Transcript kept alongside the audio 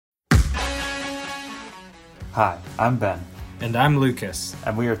Hi, I'm Ben, And I'm Lucas.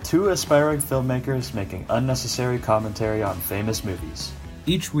 and we are two aspiring filmmakers making unnecessary commentary on famous movies.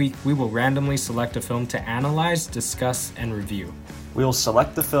 Each week, we will randomly select a film to analyze, discuss, and review. We will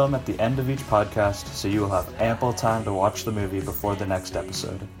select the film at the end of each podcast, so you will have ample time to watch the movie before the next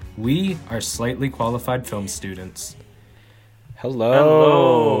episode. We are slightly qualified film students.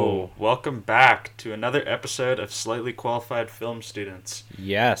 Hello! Welcome back to another episode of Slightly Qualified Film Students.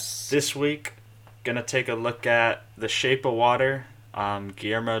 Yes. This week, gonna take a look at The Shape of Water,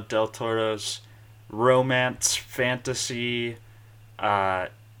 Guillermo del Toro's romance, fantasy, I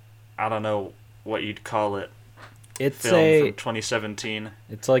don't know what you'd call it, It's film from 2017.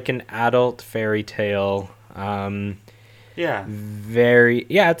 It's like an adult fairy tale. Yeah.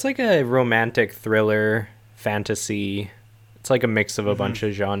 It's like a romantic thriller, fantasy. It's like a mix of a bunch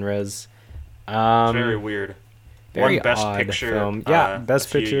of genres. It's very weird. Very Won Best odd Picture. film. Yeah, Best a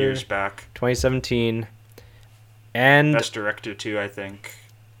few Picture. years back. 2017. And Best Director too, I think.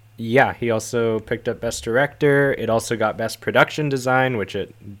 yeah, he also picked up Best Director. It also got Best Production Design, which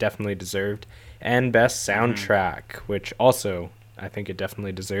it definitely deserved, and Best Soundtrack, which also I think it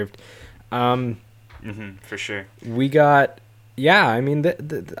definitely deserved. For sure. We got, yeah. I mean,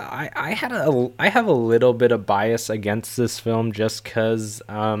 I have a little bit of bias against this film just because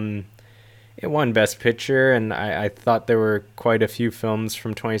it won Best Picture, and I thought there were quite a few films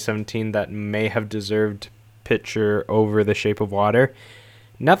from 2017 that may have deserved picture over The Shape of Water.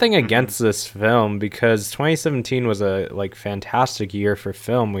 Nothing against this film, because 2017 was a fantastic year for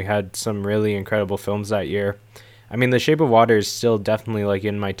film. We had some really incredible films that year. I mean, The Shape of Water is still definitely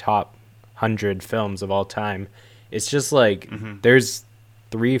in my top 100 films of all time. It's just there's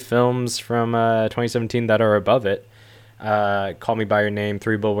 3 films from 2017 that are above it. Call Me by Your Name,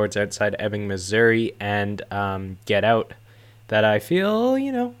 3 Billboards Outside Ebbing, Missouri, and Get Out, that I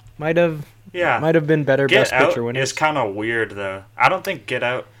feel might have been better Best Picture winners. It's kind of weird though. I don't think Get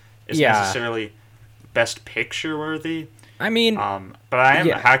Out is necessarily Best Picture worthy. I mean, but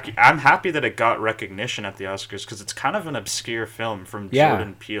I'm happy that it got recognition at the Oscars, because it's kind of an obscure film from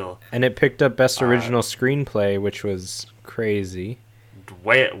Jordan Peele. And it picked up Best Original Screenplay, which was crazy.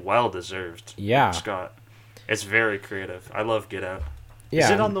 Well deserved. Yeah. It's very creative. I love Get Out. Yeah.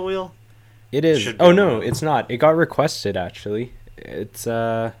 Is it on the wheel? It is. Oh no, it's not. It got requested actually. It's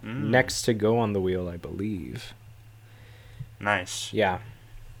next to go on the wheel, I believe. Nice. Yeah.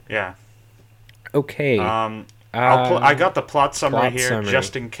 Yeah. Okay. I got the plot summary here summary.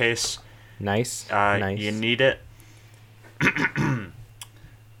 just in case. Nice. You need it.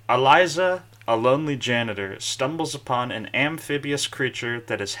 Eliza, a lonely janitor, stumbles upon an amphibious creature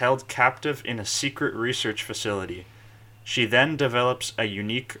that is held captive in a secret research facility. She then develops a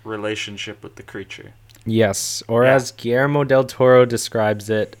unique relationship with the creature. Yes, or as Guillermo del Toro describes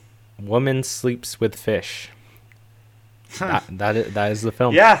it, woman sleeps with fish. That is the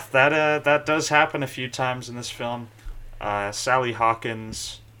film. Yeah, that does happen a few times in this film. Sally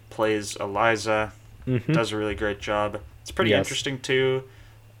Hawkins plays Eliza, does a really great job. It's pretty interesting too.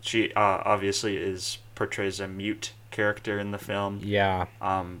 She obviously portrays a mute character in the film. Yeah.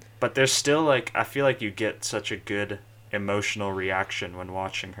 But there's still I feel like you get such a good emotional reaction when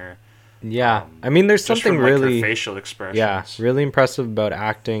watching her. Yeah, I mean, there's something from, really her facial expressions. Yeah, really impressive about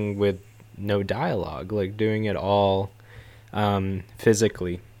acting with no dialogue, doing it all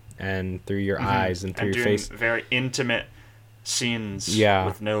physically and through your eyes and through your face. Very intimate scenes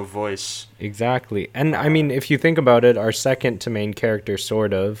with no voice. Exactly. And I mean, if you think about it, our second to main character,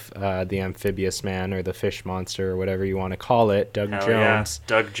 sort of, the amphibious man or the fish monster or whatever you want to call it, Doug Jones. Yeah.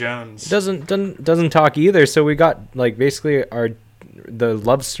 Doug Jones doesn't talk either. So we got basically the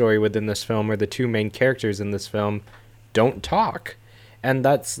love story within this film, or the 2 main characters in this film, don't talk. And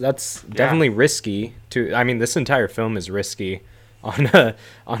that's definitely risky to. I mean, this entire film is risky on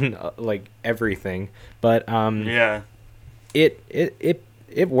everything, but it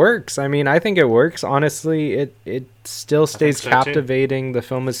works. I mean, I think it works. Honestly, it still stays captivating. The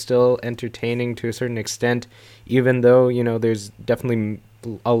film is still entertaining to a certain extent, even though there's definitely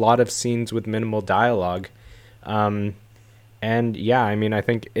a lot of scenes with minimal dialogue. And yeah, I mean, I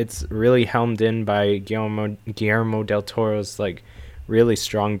think it's really helmed in by Guillermo del Toro's really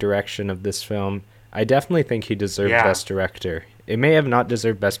strong direction of this film. I definitely think he deserved Best Director. It may have not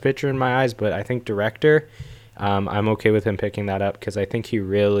deserved Best Picture in my eyes, but I think Director, I'm okay with him picking that up, because I think he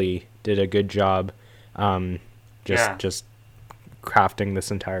really did a good job just crafting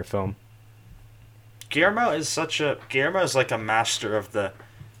this entire film. Guillermo is like a master of the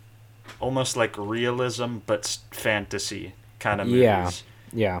almost realism but fantasy kind of movies.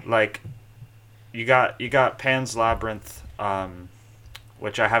 Yeah. You got Pan's Labyrinth,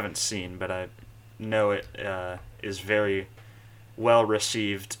 which I haven't seen, but I know it is very well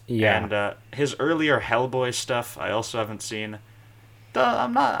received. Yeah. And his earlier Hellboy stuff I also haven't seen.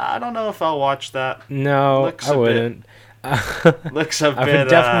 I don't know if I'll watch that. No, I wouldn't. Looks a bit. I would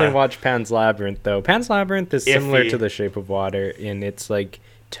definitely watch Pan's Labyrinth though. Pan's Labyrinth is similar iffy. to The Shape of Water in its like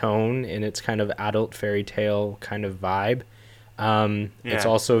tone, in its kind of adult fairy tale kind of vibe. It's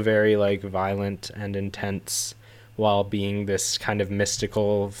also very like violent and intense while being this kind of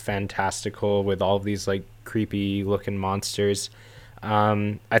mystical, fantastical with all of these like creepy looking monsters.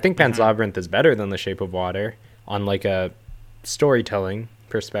 I think Pan's Labyrinth is better than The Shape of Water on like a storytelling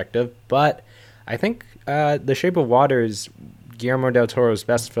perspective, but I think The Shape of Water is Guillermo del Toro's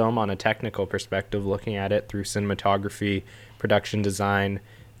best film on a technical perspective, looking at it through cinematography, production design,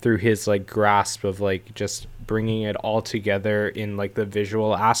 through his like grasp of like just bringing it all together in like the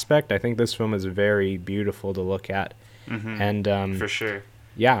visual aspect. I think this film is very beautiful to look at. And for sure.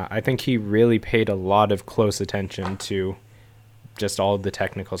 Yeah, I think he really paid a lot of close attention to just all of the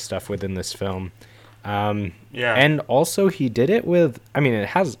technical stuff within this film. And also he did it with, I mean,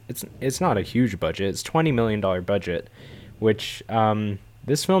 it's not a huge budget. It's $20 million budget, which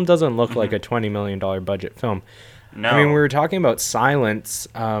this film doesn't look like a $20 million budget film. No. I mean, we were talking about Silence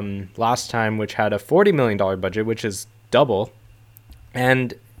last time, which had a $40 million budget, which is double.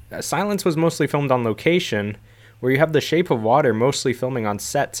 And Silence was mostly filmed on location, where you have The Shape of Water mostly filming on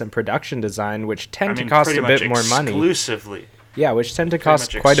sets and production design, which tend to cost a bit more money. Exclusively. Yeah, which tend to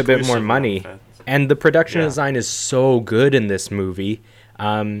cost quite a bit more money. And the production design is so good in this movie.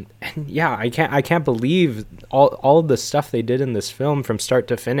 And yeah, I can't believe all of the stuff they did in this film from start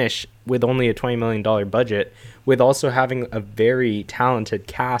to finish with only a $20 million budget, with also having a very talented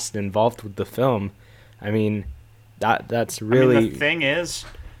cast involved with the film. I mean, that's really... I mean, the thing is...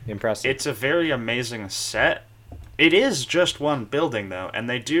 impressive. It's a very amazing set. It is just one building, though, and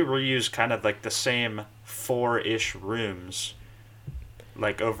they do reuse kind of like the same 4-ish rooms,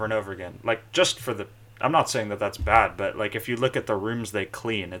 like over and over again. Like, just for the... I'm not saying that that's bad, but like if you look at the rooms they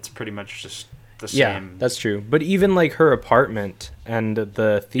clean, it's pretty much just the same. Yeah, that's true. But even like her apartment and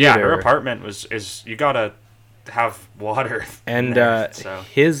the theater. Yeah, her apartment is you gotta have water. And there, so.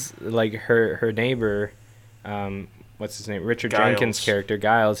 His like her neighbor, what's his name? Richard Giles. Jenkins' character,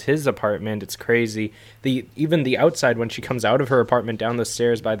 Giles. His apartment, it's crazy. Even the outside when she comes out of her apartment down the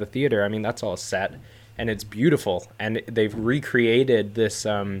stairs by the theater. I mean, that's all set, and it's beautiful. And they've recreated this,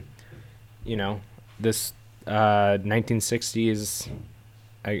 this 1960s,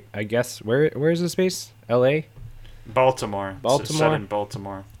 I guess, where is this based? L.A.? Baltimore. It's set in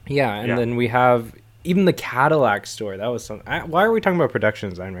Baltimore. Yeah, and then we have even the Cadillac store. That was something. Why are we talking about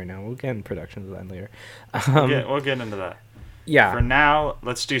production design right now? We'll get into production design later. We'll get into that. Yeah. For now,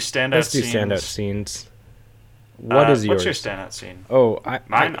 let's do standout scenes. Standout scenes. What is yours? What's your standout scene? Oh,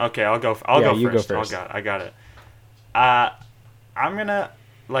 mine. Okay, I'll go. You first. Go first. I got it. I'm gonna.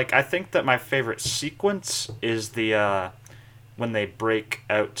 Like, I think that my favorite sequence is the when they break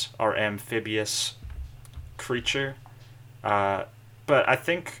out our amphibious creature. But I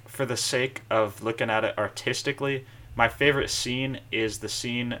think for the sake of looking at it artistically, my favorite scene is the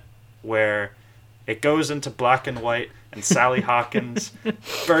scene where it goes into black and white and Sally Hawkins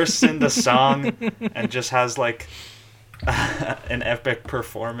bursts into song and just has like an epic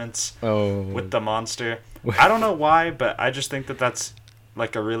performance with the monster. I don't know why, but I just think that that's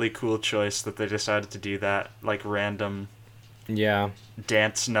like a really cool choice that they decided to do that like random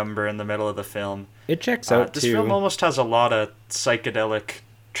dance number in the middle of the film. It checks out this too. This film almost has a lot of psychedelic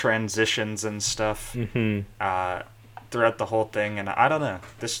transitions and stuff throughout the whole thing, and I don't know,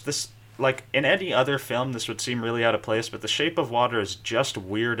 this like in any other film this would seem really out of place, but The Shape of Water is just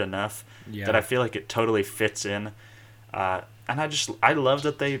weird enough that I feel like it totally fits in, and I love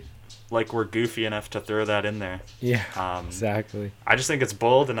that they like we're goofy enough to throw that in there. Yeah, exactly. I just think it's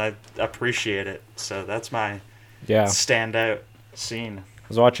bold and I appreciate it. So that's my standout scene. I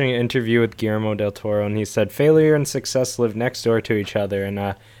was watching an interview with Guillermo del Toro, and he said failure and success live next door to each other,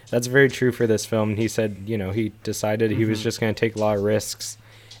 and that's very true for this film. He said, he decided he was just going to take a lot of risks,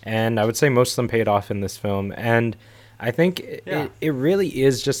 and I would say most of them paid off in this film. And I think it really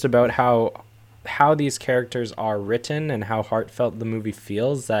is just about how these characters are written and how heartfelt the movie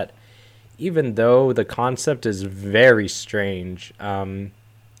feels, that even though the concept is very strange,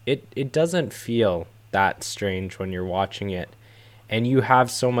 it doesn't feel that strange when you're watching it, and you have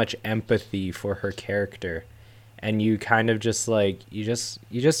so much empathy for her character, and you kind of just like you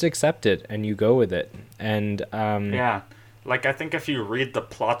just accept it and you go with it. And like I think if you read the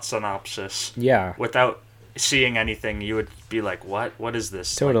plot synopsis without seeing anything, you would be like, what is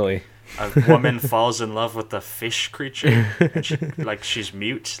this? Totally. a woman falls in love with a fish creature, and she's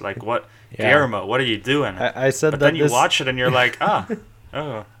mute. Like, what, Guillermo? What are you doing? I said but that. Then you watch it and you're like,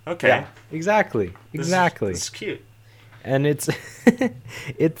 oh, okay. Yeah, exactly. This is cute. And it's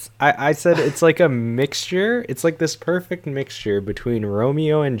I said it's like a mixture. It's like this perfect mixture between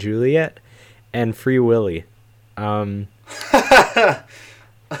Romeo and Juliet and Free Willy.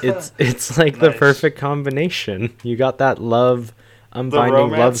 It's like the perfect combination. You got that love, unbinding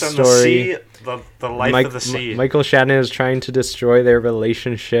love story. The life of the sea. Michael Shannon is trying to destroy their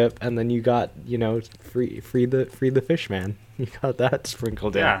relationship, and then you got free the fish man. You got that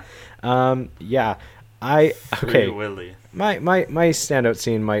sprinkled in. Yeah. Free Willy. My standout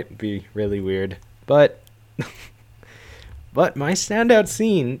scene might be really weird, but my standout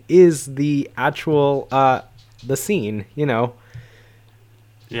scene is the actual the scene. Yeah.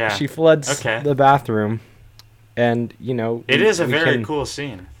 She floods the bathroom, and it is a very cool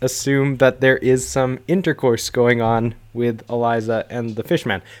scene. Assume that there is some intercourse going on with Eliza and the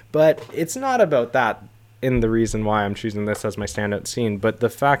fishman, but it's not about that. In the reason why I'm choosing this as my standout scene, but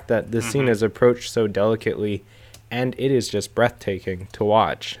the fact that this scene is approached so delicately, and it is just breathtaking to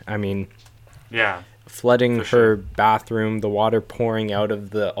watch. I mean, flooding her bathroom, the water pouring out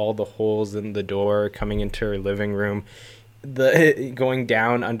of all the holes in the door, coming into her living room, going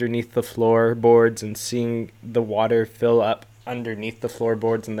down underneath the floorboards and seeing the water fill up underneath the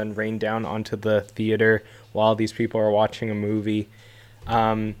floorboards and then rain down onto the theater while these people are watching a movie.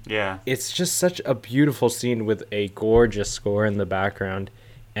 It's just such a beautiful scene with a gorgeous score in the background,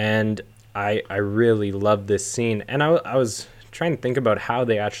 and I really love this scene. And I was trying to think about how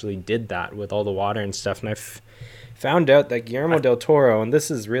they actually did that with all the water and stuff, and I found out that Guillermo del Toro, and this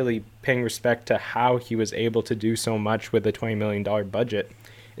is really paying respect to how he was able to do so much with a $20 million budget,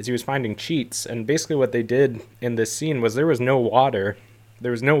 is he was finding cheats. And basically what they did in this scene was there was no water.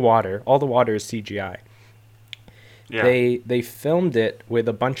 All the water is CGI. Yeah. They filmed it with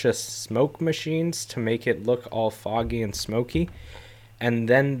a bunch of smoke machines to make it look all foggy and smoky. And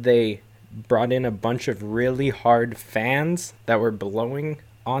then they brought in a bunch of really hard fans that were blowing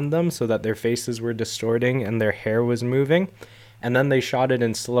on them so that their faces were distorting and their hair was moving. And then they shot it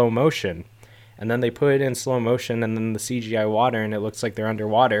in slow motion. And then they put it in slow motion and then the CGI water, and it looks like they're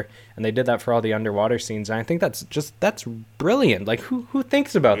underwater. And they did that for all the underwater scenes. And I think that's brilliant. Like, who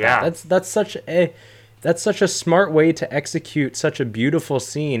thinks about that? That's such a smart way to execute such a beautiful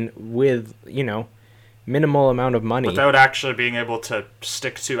scene with, minimal amount of money. Without actually being able to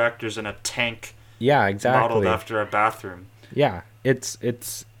stick two actors in a tank. Yeah, exactly. Modeled after a bathroom. Yeah,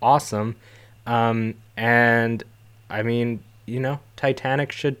 it's awesome. And, I mean,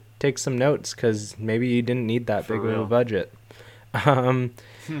 Titanic should take some notes because maybe you didn't need that big of a budget. I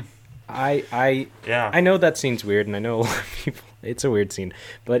know that scene's weird, and I know a lot of people, it's a weird scene,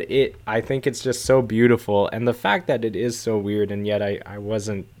 but I think it's just so beautiful, and the fact that it is so weird, and yet I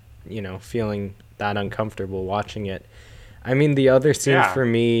wasn't, feeling that uncomfortable watching it. I mean, the other scene for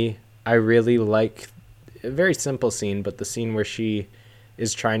me, I really like, a very simple scene, but the scene where she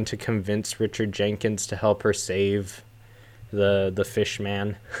is trying to convince Richard Jenkins to help her save the fish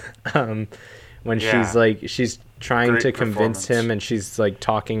man. When she's trying to convince him, and she's like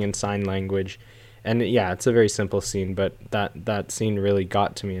talking in sign language, and it's a very simple scene, but that scene really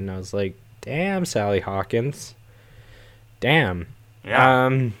got to me, and I was like, damn, Sally Hawkins, damn. Those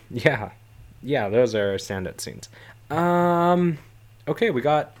are our standout scenes. Okay, we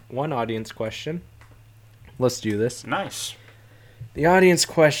got one audience question. Let's do this. Nice. The audience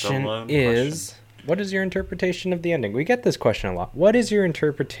question is, what is your interpretation of the ending? We get this question a lot. What is your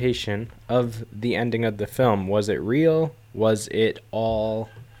interpretation of the ending of the film? Was it real? Was it all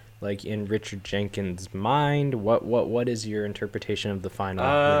like in Richard Jenkins' mind? What is your interpretation of the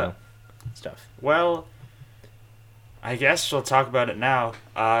final stuff? Well, I guess we'll talk about it now.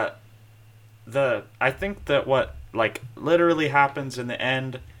 I think that what literally happens in the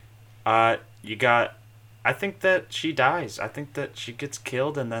end, I think that she dies. I think that she gets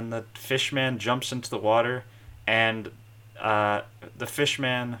killed, and then the fishman jumps into the water, and the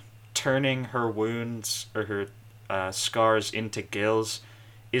fishman turning her wounds or her scars into gills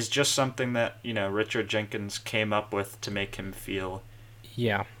is just something that Richard Jenkins came up with to make him feel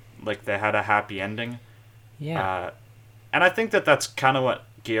like they had a happy ending. And I think that that's kind of what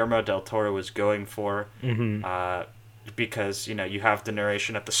Guillermo del Toro was going for. Because you have the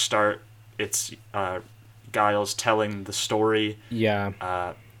narration at the start. It's Giles telling the story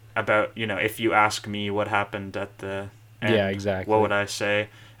about if you ask me what happened at the end, exactly, what would I say?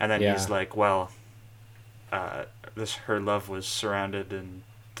 And then he's like, well, her love was surrounded in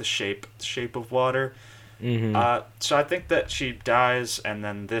the shape of water, So I think that she dies, and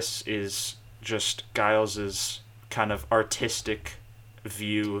then this is just Giles's kind of artistic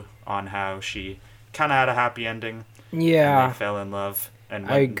view on how she kind of had a happy ending. Yeah. And they fell in love. And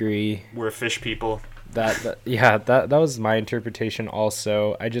I agree. We're fish people. That was my interpretation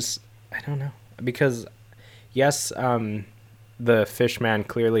also. I don't know. Because, yes, the fishman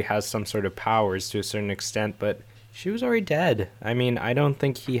clearly has some sort of powers to a certain extent, but she was already dead. I mean, I don't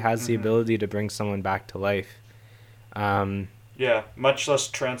think he has the ability to bring someone back to life. Yeah, much less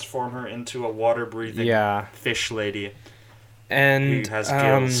transform her into a water-breathing fish lady. And who has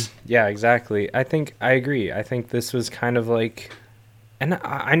gills. Yeah, exactly. I agree. I think this was kind of like, and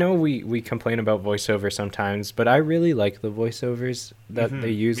I know we complain about voiceover sometimes, but I really like the voiceovers that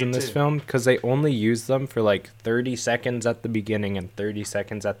they use in this film, because they only use them for like 30 seconds at the beginning and 30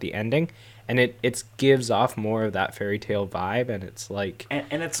 seconds at the ending, and it gives off more of that fairy tale vibe, and it's like...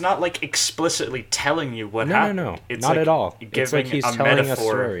 And it's not like explicitly telling you what happened. No, it's not like at all. It's like he's telling a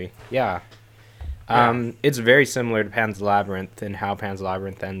story. Yeah. It's very similar to Pan's Labyrinth, and how Pan's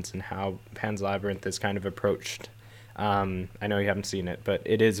Labyrinth ends and how Pan's Labyrinth is kind of approached. I know you haven't seen it, but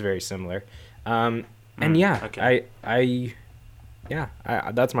it is very similar. And that's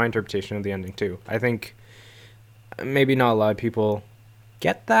my interpretation of the ending too. I think maybe not a lot of people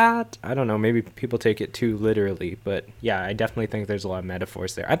get that. I don't know, maybe people take it too literally, but yeah, I definitely think there's a lot of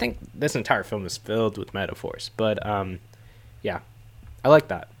metaphors there. I think this entire film is filled with metaphors, but yeah, I like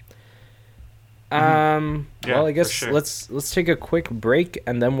that. Well, I guess let's take a quick break,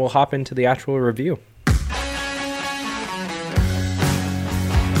 and then we'll hop into the actual review.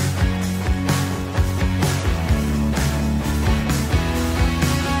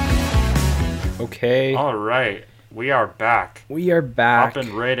 Okay. All right. We are back.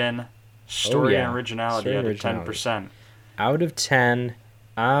 Hopping right in. Story and originality out of 10%. Out of 10.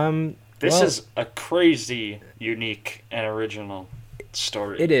 This is a crazy, unique, and original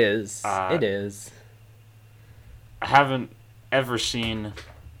story. It is. It is. I haven't ever seen,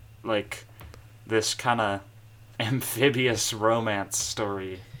 like, this kind of amphibious romance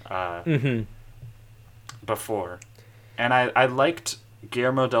story before. And I liked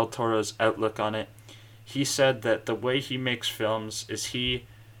Guillermo del Toro's outlook on it. He said that the way he makes films is he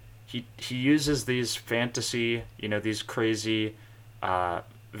uses these fantasy, these crazy,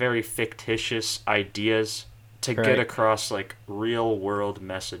 very fictitious ideas to get across, like, real world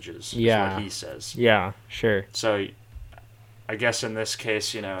messages, is what he says. Yeah, sure. So I guess in this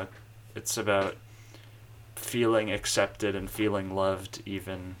case, it's about feeling accepted and feeling loved,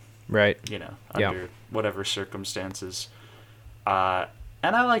 even under whatever circumstances. And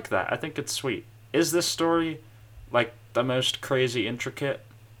I like that. I think it's sweet. Is this story, like, the most crazy intricate?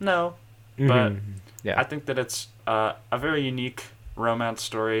 No. But I think that it's a very unique romance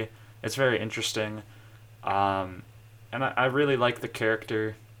story. It's very interesting. And I really like the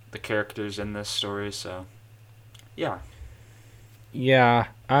characters in this story, so yeah.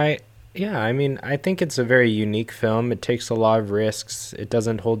 I mean, I think it's a very unique film. It takes a lot of risks. It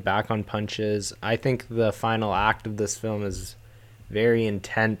doesn't hold back on punches. I think the final act of this film is very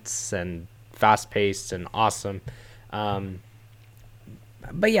intense and fast-paced and awesome.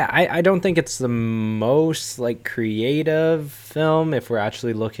 But yeah, I don't think it's the most, like, creative film if we're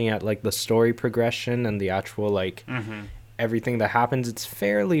actually looking at, like, the story progression and the actual, like, everything that happens. It's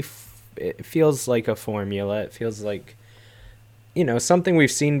it feels like a formula. It feels like, something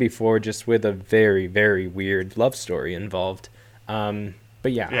we've seen before, just with a very, very weird love story involved.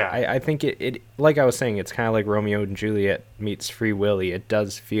 But yeah. I think it like I was saying, it's kind of like Romeo and Juliet meets Free Willy. It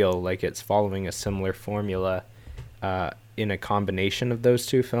does feel like it's following a similar formula in a combination of those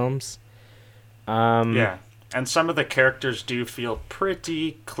two films. And some of the characters do feel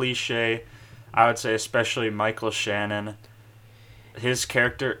pretty cliche. I would say especially Michael Shannon. His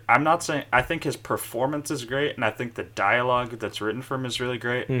character, I think his performance is great, and I think the dialogue that's written for him is really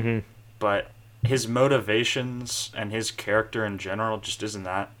great. But his motivations and his character in general just isn't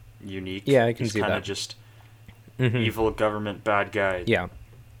that unique. Yeah, I can see that. He's kind of just evil government bad guy. Yeah.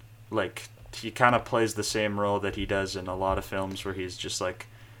 Like, he kind of plays the same role that he does in a lot of films where he's just, like,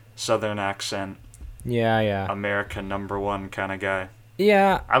 Southern accent. Yeah. America #1 kind of guy.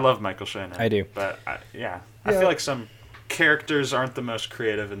 Yeah. I love Michael Shannon. I do. But, I feel like some characters aren't the most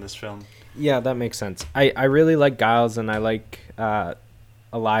creative in this film. Yeah, that makes sense. I really like Giles, and I like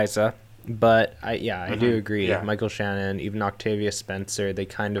Eliza. But I do agree. Yeah. Michael Shannon, even Octavia Spencer, they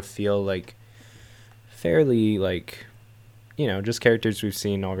kind of feel like fairly, like, just characters we've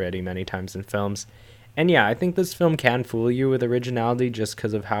seen already many times in films. And yeah, I think this film can fool you with originality just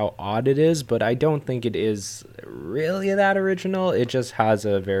because of how odd it is, but I don't think it is really that original. It just has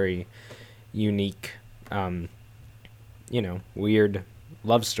a very unique weird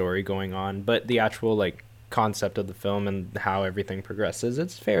love story going on, but the actual like concept of the film and how everything progresses,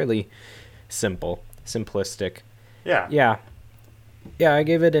 it's fairly simplistic. Yeah. I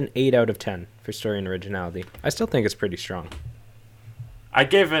gave it an 8 out of 10 for story and originality. I still think it's pretty strong. I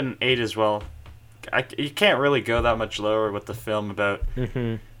gave it an 8 as well. You can't really go that much lower with the film about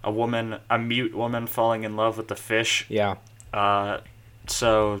a mute woman falling in love with the fish. Yeah.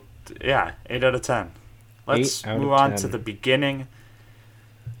 So, yeah, 8 out of 10. Let's move on to the beginning.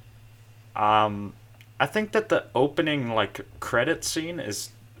 I think that the opening, like, credit scene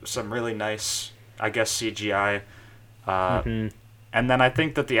is some really nice, I guess, CGI. And then I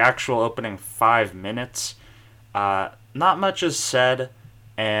think that the actual opening 5 minutes, not much is said,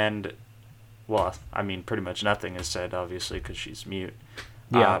 and, well, I mean, pretty much nothing is said, obviously, because she's mute.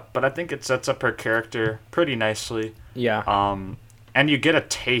 Yeah. But I think it sets up her character pretty nicely. Yeah. And you get a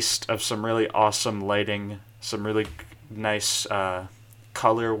taste of some really awesome lighting, some really nice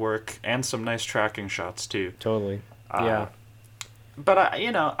color work, and some nice tracking shots, too. Totally. Yeah. But,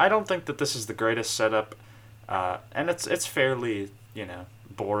 I don't think that this is the greatest setup. And it's fairly,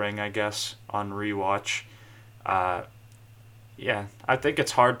 boring, I guess, on rewatch. Yeah, I think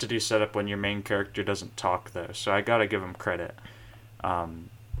it's hard to do setup when your main character doesn't talk, though, so I gotta give him credit.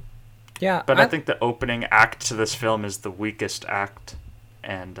 Yeah, but I think the opening act to this film is the weakest act,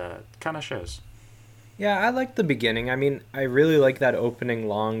 and kind of shows. Yeah, I like the beginning. I mean, I really like that opening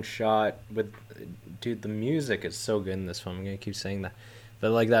long shot with... Dude, the music is so good in this film. I'm gonna keep saying that.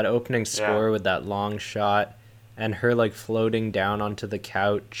 But, like, that opening score with that long shot and her, like, floating down onto the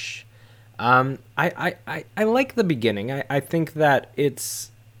couch... I like the beginning. I think that it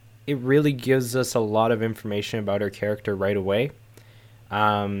really gives us a lot of information about her character right away.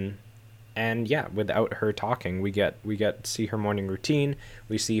 And yeah, without her talking, we get to see her morning routine.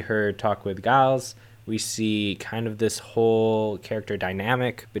 We see her talk with Giles. We see kind of this whole character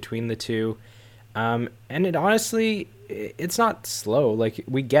dynamic between the two. And it honestly, it's not slow. Like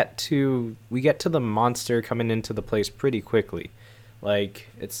we get to the monster coming into the place pretty quickly. Like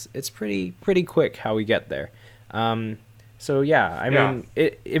it's pretty quick how we get there. So yeah, I mean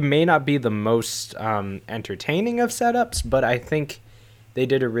it may not be the most entertaining of setups, but I think they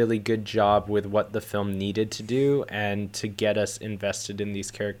did a really good job with what the film needed to do and to get us invested in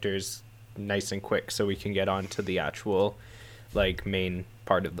these characters nice and quick so we can get on to the actual like main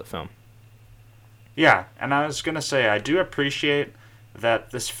part of the film. Yeah, and I was going to say I do appreciate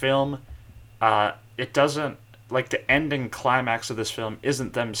that this film it doesn't like the ending climax of this film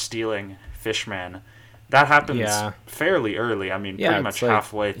isn't them stealing Fishman. That happens fairly early. I mean, pretty much like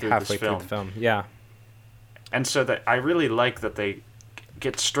halfway through the film. Yeah. And so that I really like that they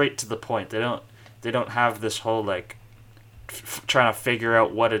get straight to the point. They don't have this whole like trying to figure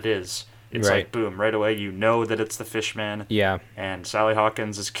out what it is. It's like boom, right away you know that it's the Fishman. Yeah. And Sally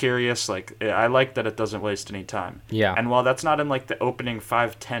Hawkins is curious. Like I like that it doesn't waste any time. Yeah. And while that's not in like the opening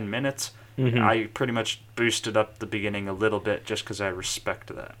 5-10 minutes, I pretty much boosted up the beginning a little bit just because I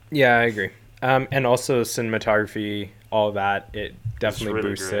respect that. Yeah, I agree. And also cinematography, all that, it definitely really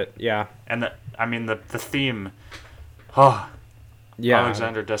boosts it. Yeah. And the theme,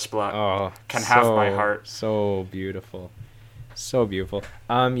 Alexander Desplat can have my heart. So beautiful. So beautiful.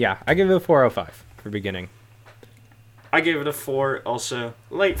 Yeah, I give it a 4 out of 5 for beginning. I gave it a 4 also.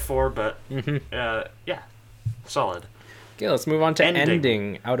 Late 4, but yeah, solid. Okay, let's move on to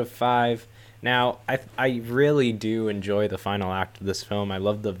ending out of 5. Now, I really do enjoy the final act of this film. I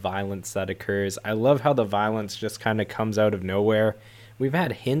love the violence that occurs. I love how the violence just kind of comes out of nowhere. We've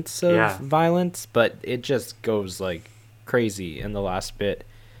had hints of violence, but it just goes, like, crazy in the last bit.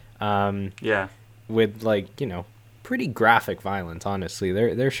 With, like, pretty graphic violence, honestly.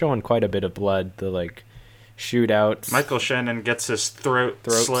 They're showing quite a bit of blood. The, like, shootouts. Michael Shannon gets his throat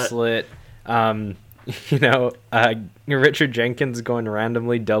slit. Richard Jenkins going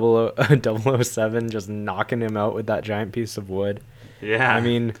randomly 007, just knocking him out with that giant piece of wood. Yeah. I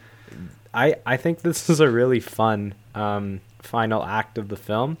mean, I think this is a really fun final act of the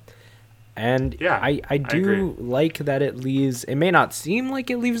film. And I do like that it leaves... It may not seem like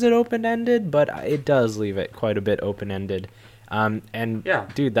it leaves it open-ended, but it does leave it quite a bit open-ended.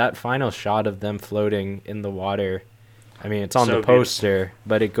 Dude, that final shot of them floating in the water... I mean, it's on the poster, beautiful.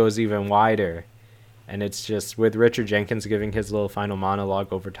 But it goes even wider. And it's just, with Richard Jenkins giving his little final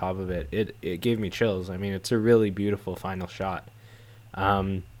monologue over top of it, it gave me chills. I mean, it's a really beautiful final shot.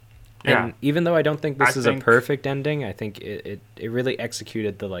 And even though I don't think this is a perfect ending, I think it really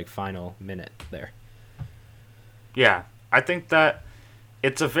executed the, like, final minute there. Yeah, I think that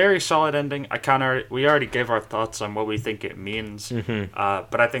it's a very solid ending. We already gave our thoughts on what we think it means.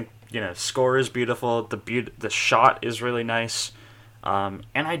 But I think score is beautiful. The shot is really nice. And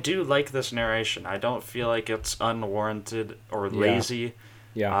I do like this narration. I don't feel like it's unwarranted or lazy.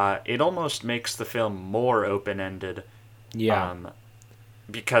 Yeah. It almost makes the film more open-ended. Yeah.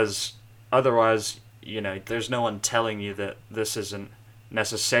 Because otherwise, there's no one telling you that this isn't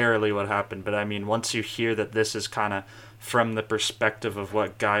necessarily what happened. But I mean, once you hear that this is kind of from the perspective of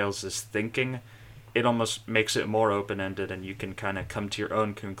what Giles is thinking, it almost makes it more open-ended, and you can kind of come to your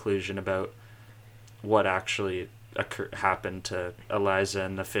own conclusion about what actually happened to Eliza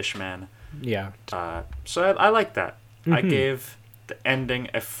and the Fishman. Yeah. So I like that. Mm-hmm. I gave the ending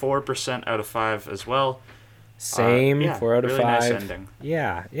a 4% out of 5 as well. Same, 4 out of really 5. Nice ending.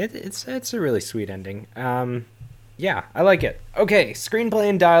 Yeah, it's a really sweet ending. Yeah, I like it. Okay, screenplay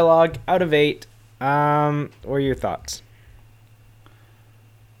and dialogue out of 8. What are your thoughts?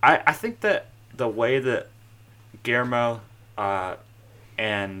 I think that the way that Guillermo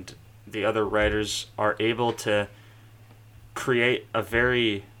and the other writers are able to create a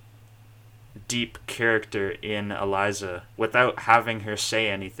very deep character in Eliza without having her say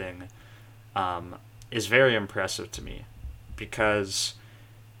anything is very impressive to me, because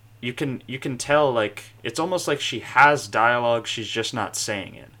you can tell, like, it's almost like she has dialogue, she's just not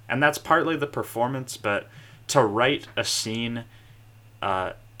saying it. And that's partly the performance, but to write a scene,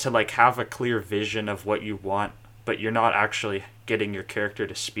 to like have a clear vision of what you want, but you're not actually getting your character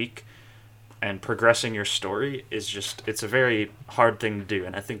to speak and progressing your story, it's a very hard thing to do.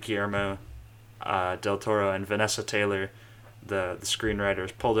 And I think Guillermo del Toro and Vanessa Taylor, the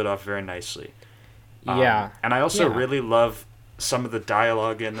screenwriters, pulled it off very nicely. Yeah. And I also really love some of the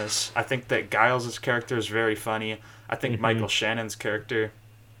dialogue in this. I think that Giles' character is very funny. I think Michael Shannon's character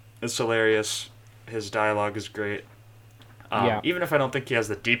is hilarious. His dialogue is great. Even if I don't think he has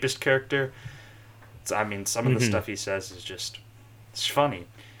the deepest character, some of the stuff he says is it's funny.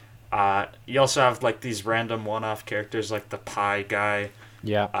 You also have like these random one-off characters like the pie guy.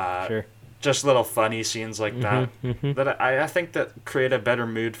 Yeah, sure. Just little funny scenes like that that I think that create a better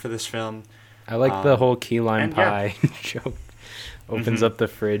mood for this film. I like the whole key lime pie joke. Opens up the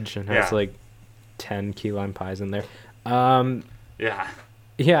fridge and has like 10 key lime pies in there.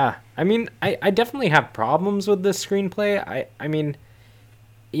 Yeah, I mean, I definitely have problems with this screenplay.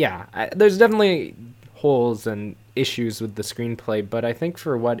 There's definitely holes and issues with the screenplay, but I think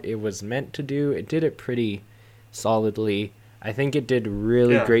for what it was meant to do, it did it pretty solidly. I think it did a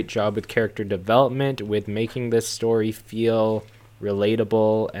really great job with character development, with making this story feel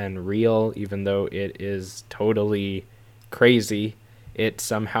relatable and real, even though it is totally crazy. It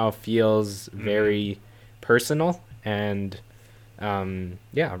somehow feels very personal and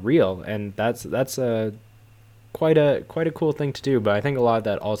real, and that's quite a cool thing to do. But I think a lot of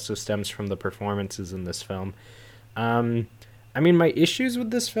that also stems from the performances in this film. My issues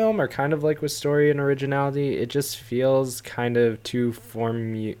with this film are kind of like with story and originality. It just feels kind of too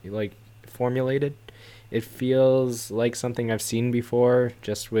formulated. It feels like something I've seen before,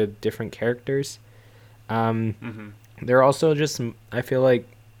 just with different characters. There are also I feel like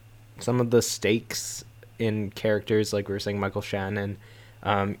some of the stakes in characters, like we were saying, Michael Shannon,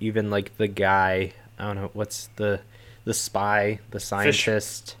 even like the guy, I don't know, what's the spy, the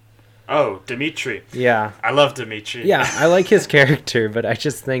scientist. Oh, Dimitri. Yeah. I love Dimitri. Yeah, I like his character, but I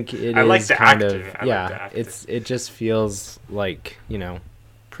just think it I is like the kind actor. of I like the actor. it just feels like,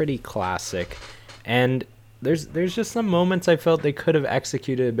 pretty classic. And there's just some moments I felt they could have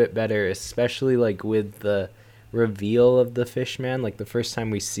executed a bit better, especially like with the reveal of the Fishman. Like the first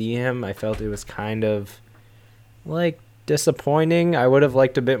time we see him, I felt it was kind of like disappointing. I would have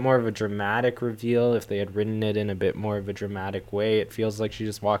liked a bit more of a dramatic reveal if they had written it in a bit more of a dramatic way. It feels like she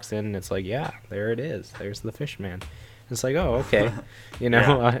just walks in and it's like, yeah, there it is. There's the Fishman. It's like, oh, okay.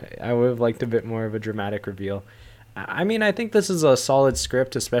 I would have liked a bit more of a dramatic reveal. I think this is a solid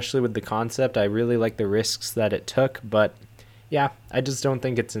script, especially with the concept. I really like the risks that it took, but yeah, I just don't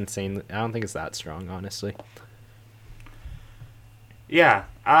think it's insane. I don't think it's that strong, honestly. Yeah,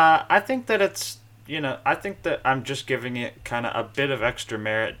 I think that it's, I think that I'm just giving it kind of a bit of extra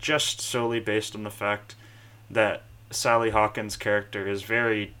merit just solely based on the fact that Sally Hawkins' character is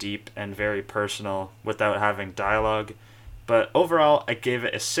very deep and very personal without having dialogue. But overall, I gave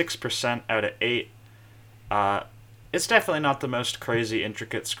it a 6% out of 8. It's definitely not the most crazy,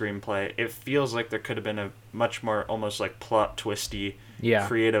 intricate screenplay. It feels like there could have been a much more almost like plot twisty,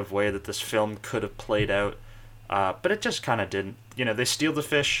 creative way that this film could have played out. But it just kind of didn't. They steal the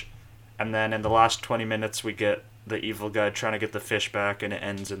fish, and then in the last 20 minutes we get the evil guy trying to get the fish back, and it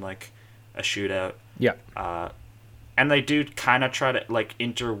ends in like a shootout. Yeah. And they do kind of try to like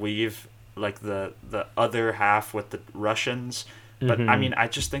interweave like the other half with the Russians, But I mean, I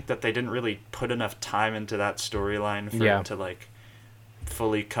just think that they didn't really put enough time into that storyline for it to like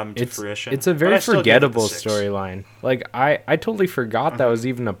fully come to fruition. It's a very forgettable storyline. Like I totally forgot that was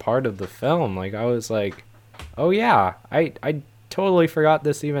even a part of the film. Like I was like, oh yeah, I totally forgot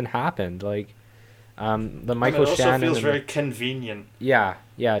this even happened. Like the Michael Shannon. It also feels very convenient. Yeah,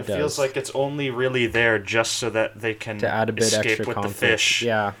 it does. Feels like it's only really there just so that they can to add a bit escape extra with conflict. The fish.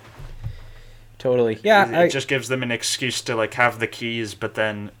 Yeah. Totally. Yeah. It just gives them an excuse to like have the keys, but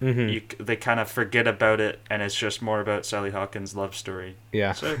then they kind of forget about it, and it's just more about Sally Hawkins' love story.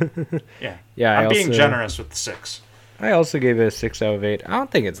 Yeah. So, yeah. Yeah. I'm being generous with the 6. I also gave it a 6 out of 8. I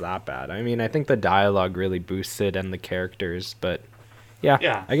don't think it's that bad. I mean, I think the dialogue really boosts it and the characters, but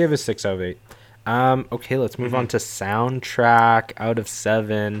yeah. I gave it a 6 out of 8. Okay, let's move on to soundtrack out of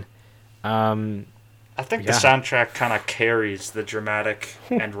 7. I think the soundtrack kind of carries the dramatic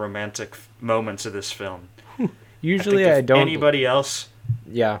and romantic moments of this film. Usually I don't... Anybody else...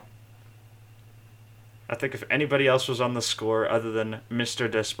 Yeah. I think if anybody else was on the score other than Mr.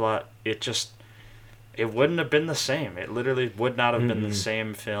 Desplat, it wouldn't have been the same. It literally would not have been the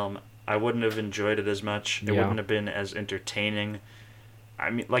same film. I wouldn't have enjoyed it as much. It wouldn't have been as entertaining. I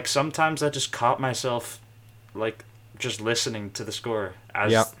mean, like, sometimes I just caught myself, like, just listening to the score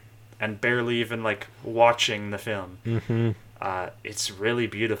and barely even, like, watching the film. It's really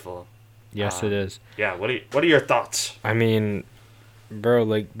beautiful. Yes, it is. Yeah, what are your thoughts? I mean, bro,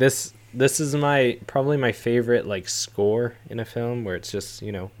 like, this is probably my favorite, like, score in a film where it's just,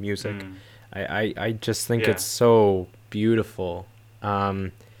 music. I just think it's so beautiful.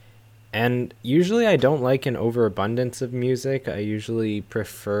 And usually I don't like an overabundance of music. I usually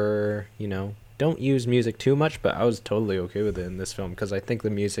prefer, don't use music too much, but I was totally okay with it in this film because I think the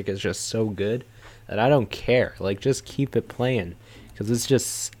music is just so good that I don't care. Like, just keep it playing because it's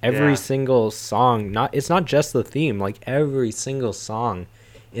just every single song. It's not just the theme. Like, every single song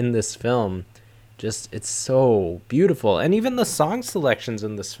in this film, it's so beautiful. And even the song selections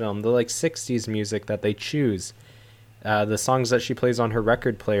in this film, the like 60s music that they choose. The songs that she plays on her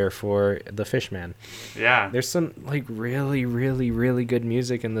record player for The Fishman. Yeah. There's some, like, really, really, really good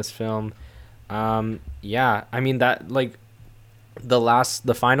music in this film. I mean, that, like,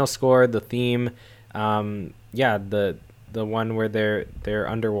 the final score, the theme, the one where they're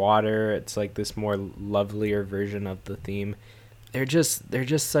underwater, it's, like, this more lovelier version of the theme. They're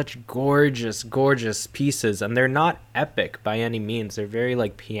just such gorgeous, gorgeous pieces, and they're not epic by any means. They're very,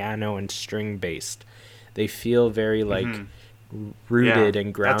 like, piano and string-based. They feel very, like, rooted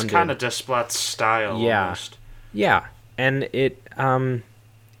and grounded. That's kind of Desplat's style, almost. Yeah, and it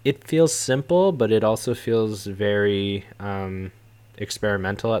feels simple, but it also feels very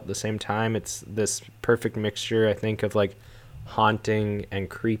experimental at the same time. It's this perfect mixture, I think, of, like, haunting and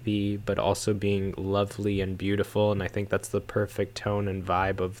creepy, but also being lovely and beautiful, and I think that's the perfect tone and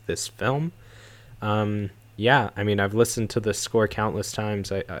vibe of this film. I mean, I've listened to the score countless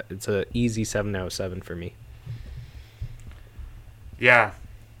times. It's an easy 7 out of 7 for me. Yeah.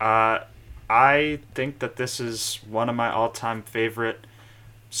 I think that this is one of my all-time favorite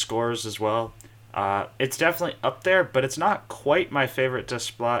scores as well. It's definitely up there, but it's not quite my favorite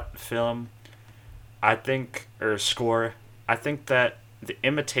Desplat film. Score. I think that The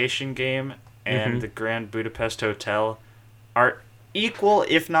Imitation Game and The Grand Budapest Hotel are equal,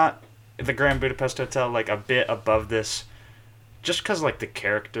 if not The Grand Budapest Hotel, like, a bit above this, just because, like, the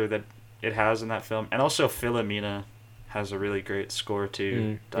character that it has in that film. And also Philomena has a really great score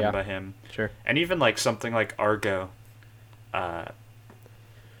too, done by him. Sure. And even, like, something like Argo has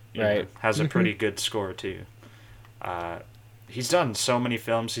a pretty good score too. He's done so many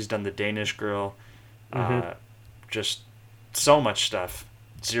films. He's done The Danish Girl, just so much stuff.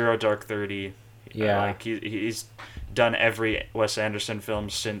 Zero Dark 30. Yeah. He's done every Wes Anderson film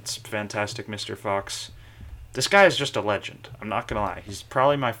since Fantastic Mr. Fox. This guy is just a legend. I'm not gonna lie. He's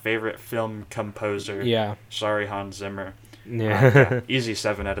probably my favorite film composer. Yeah. Sorry, Hans Zimmer. Yeah. Easy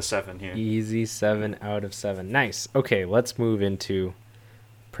 7 out of 7 here. Easy 7 out of 7. Nice. Okay, let's move into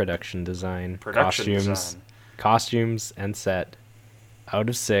production design. Costumes and set. Out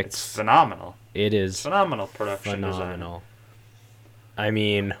of 6. It's phenomenal. It is phenomenal production design. I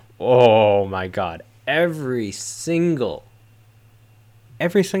mean, oh my god. Every single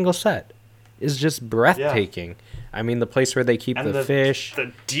set is just breathtaking. Yeah. I mean, the place where they keep the fish.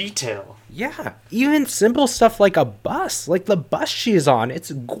 The detail. Yeah. Even simple stuff like a bus. Like the bus she's on.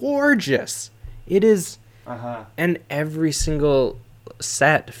 It's gorgeous. It is. And every single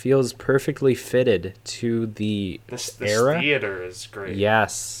set feels perfectly fitted to the era. This theater is great.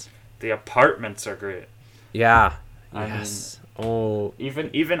 Yes. The apartments are great. Yeah. I mean, Oh,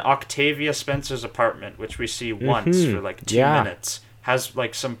 even Octavia Spencer's apartment, which we see once for like 2 minutes, has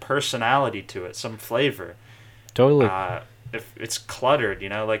like some personality to it, some flavor. Totally. If it's cluttered,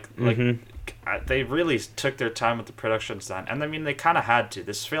 like they really took their time with the production design, and I mean they kind of had to.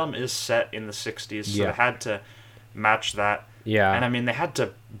 This film is set in the 60s, so they had to match that. Yeah. And I mean they had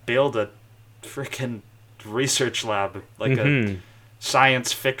to build a freaking research lab, like a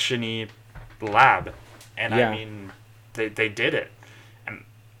science fiction-y lab, and I mean they did it. And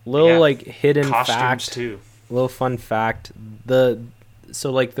like hidden costumes fact too. Little fun fact, so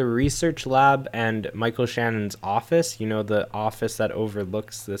like the research lab and Michael Shannon's office, the office that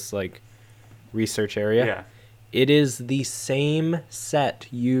overlooks this like research area. Yeah. It is the same set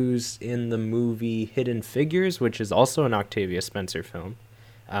used in the movie Hidden Figures, which is also an Octavia Spencer film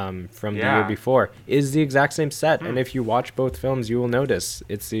from the year before. It is the exact same set, and if you watch both films, you will notice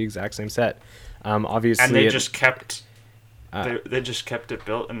it's the exact same set. Obviously, and they just kept it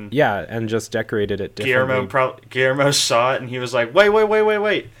built, and and just decorated it differently. Guillermo saw it, and he was like,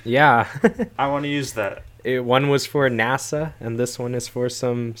 "Wait! Yeah, I want to use that." One was for NASA, and this one is for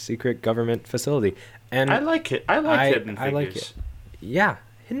some secret government facility. And I like it. I like Hidden Figures. I like it. Yeah,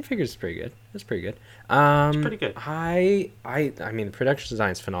 Hidden Figures is pretty good. It's pretty good. It's pretty good. I mean, the production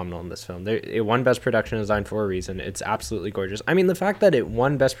design is phenomenal in this film. It won Best Production Design for a reason. It's absolutely gorgeous. I mean, the fact that it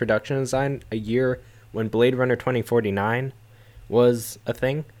won Best Production Design a year when Blade Runner 2049 was a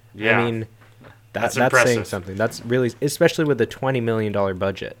thing. Yeah. I mean, that's impressive. saying something. That's really, especially with a $20 million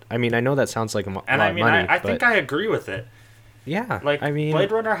budget. I mean, I know that sounds like a lot of money. I think I agree with it. Yeah. Like, I mean,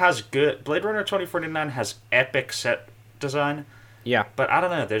 Blade Runner 2049 has epic set design. Yeah. But I don't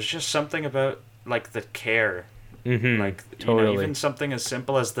know, there's just something about, like, the care. Like, totally. Even something as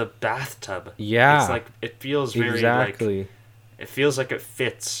simple as the bathtub. Yeah. It's like, it feels very, like, it feels like it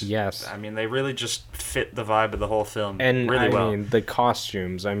fits. Yes. I mean, they really just fit the vibe of the whole film and really well. I mean, the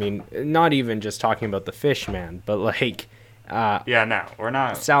costumes. I mean, not even just talking about the fish man, but like... no, we're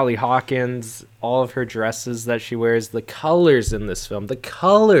not. Sally Hawkins, all of her dresses that she wears, the colors in this film. The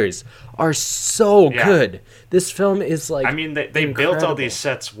colors are so good. This film is like... I mean, they built all these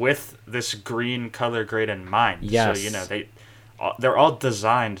sets with this green color grade in mind. Yes. So, they're all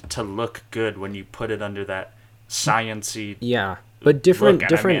designed to look good when you put it under that sciencey but different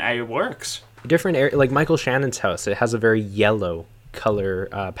look, and I mean, it works. Different like Michael Shannon's house, it has a very yellow color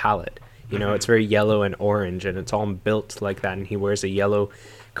palette. It's very yellow and orange, and it's all built like that, and he wears a yellow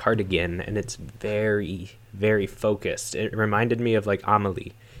cardigan, and it's very, very focused. It reminded me of like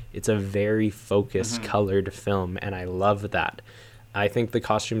Amelie. It's a very focused colored film, and I love that. I think the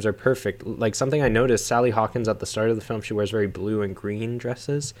costumes are perfect. Like, something I noticed, Sally Hawkins at the start of the film, she wears very blue and green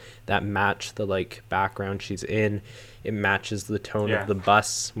dresses that match the like background she's in. It matches the tone of the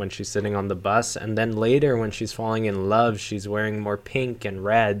bus when she's sitting on the bus, and then later when she's falling in love, she's wearing more pink and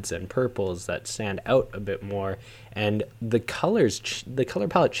reds and purples that stand out a bit more. And the color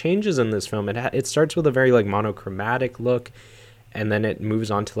palette changes in this film. It starts with a very like monochromatic look, and then it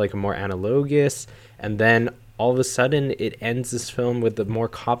moves on to like a more analogous, and then all of a sudden it ends this film with the more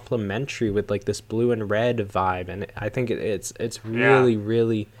complementary, with like this blue and red vibe, and I think it's really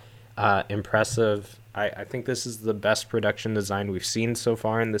really impressive. I think this is the best production design we've seen so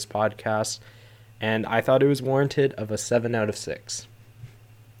far in this podcast, and I thought it was warranted of a 7 out of 6.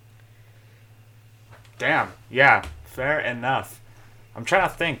 Damn, yeah, fair enough. I'm trying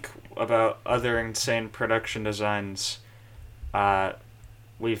to think about other insane production designs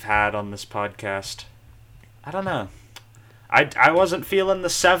we've had on this podcast. I don't know. I wasn't feeling the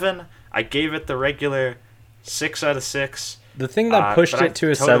 7. I gave it the regular 6 out of 6. The thing that pushed it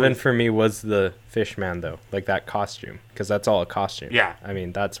to a 7 for me was the Fishman, though, like that costume, because that's all a costume. Yeah, I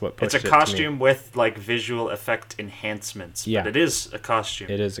mean that's what pushed it. It's a costume with like visual effect enhancements. Yeah, but it is a costume.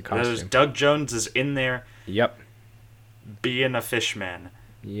 It is a costume. There's Doug Jones is in there. Yep. Being a Fishman.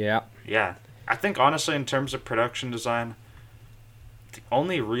 Yeah. Yeah, I think honestly, in terms of production design, the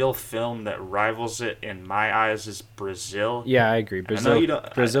only real film that rivals it in my eyes is Brazil. Yeah, I agree.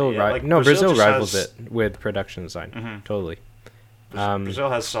 Brazil rivals it with production design. Totally. Brazil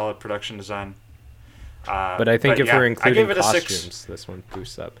has solid production design. But I think if we're including costumes, this one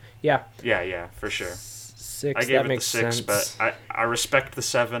boosts up. Yeah. Yeah, for sure. 6. I gave it the 6, but I respect the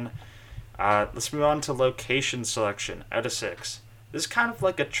 7. Let's move on to location selection out of 6. This is kind of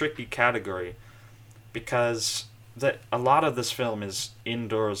like a tricky category because a lot of this film is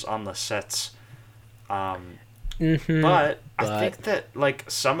indoors on the sets. But I think that like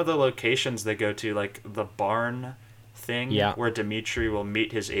some of the locations they go to, like the barn thing where Dimitri will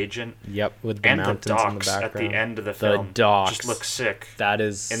meet his agent. Yep, with the and mountains the docks in the background. at the end of the film. The docks just look sick. That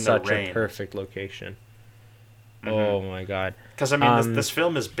is such a perfect location. Oh my god. Because I mean, this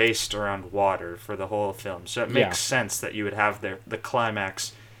film is based around water for the whole film, so it makes sense that you would have the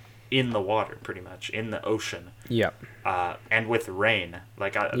climax in the water, pretty much in the ocean. Yep. And with rain,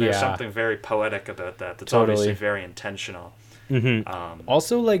 like there's something very poetic about that. That's obviously very intentional. Mm-hmm.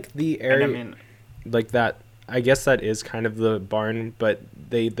 Also, like the area, I mean, like that. I guess that is kind of the barn, but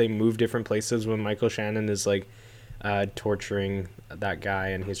they move different places when Michael Shannon is like torturing that guy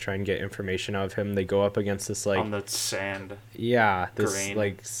and he's trying to get information out of him. They go up against this like on the sand. Yeah, this grain.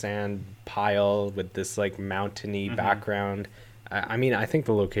 Like sand pile with this like mountainy background. I mean, I think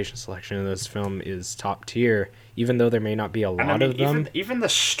the location selection in this film is top tier, even though there may not be a lot of them. Even the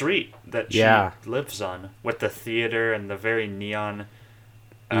street that she lives on, with the theater and the very neon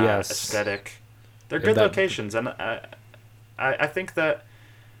aesthetic, they're good locations. And I think that,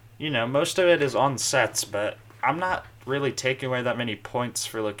 you know, most of it is on sets, but I'm not really taking away that many points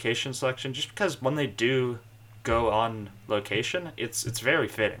for location selection, just because when they do go on location, it's very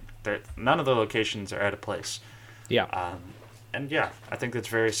fitting. None of the locations are out of place. Yeah. And yeah, I think that's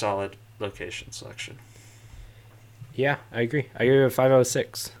very solid location selection. Yeah, I agree. I give it a 5 out of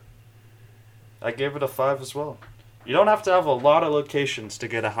 6. I gave it a 5 as well. You don't have to have a lot of locations to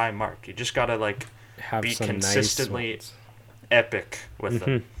get a high mark. You just gotta be consistently epic with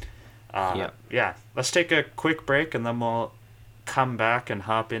them. Yeah. Let's take a quick break and then we'll come back and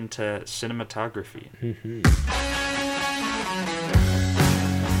hop into cinematography.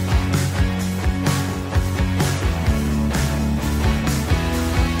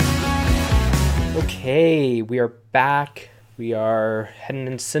 Okay, we are back. We are heading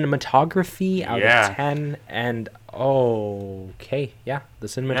in cinematography out of 10. And the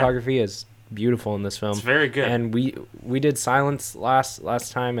cinematography is beautiful in this film. It's very good. And we did Silence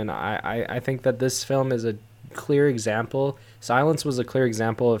last time, and I think that this film is a clear example. Silence was a clear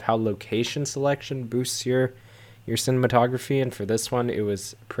example of how location selection boosts your cinematography, and for this one it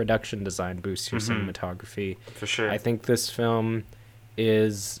was production design boosts your cinematography. For sure. I think this film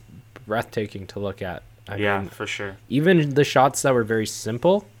is breathtaking to look at. I mean, for sure. Even the shots that were very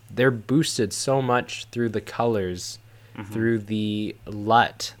simple, they're boosted so much through the colors, through the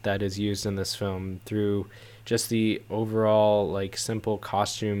LUT that is used in this film, through just the overall like simple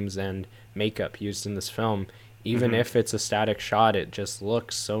costumes and makeup used in this film. Even if it's a static shot, it just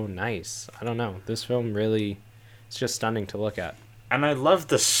looks so nice. I don't know. This film really, it's just stunning to look at. And I love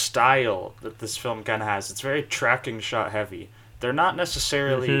the style that this film kind of has. It's very tracking shot heavy. They're not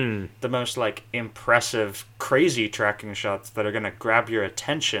necessarily the most like impressive, crazy tracking shots that are going to grab your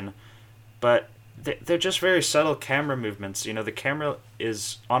attention, but they're just very subtle camera movements. You know, the camera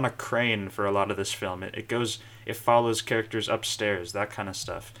is on a crane for a lot of this film. It follows characters upstairs, that kind of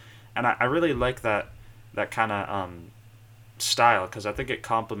stuff. And I really like that kind of style, because I think it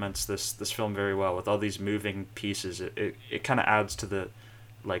complements this film very well with all these moving pieces. It kind of adds to the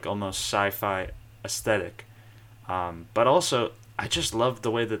like almost sci-fi aesthetic. But also, I just love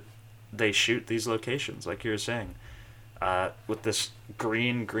the way that they shoot these locations, like you were saying, with this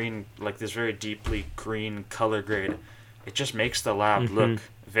green, like this very deeply green color grade. It just makes the lab look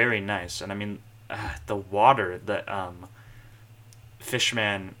very nice. And I mean, the water that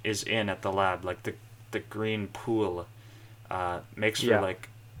Fishman is in at the lab, like the green pool, makes for like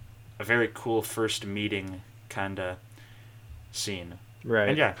a very cool first meeting kind of scene. Right.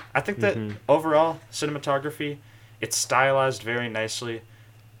 And yeah, I think that overall cinematography, it's stylized very nicely.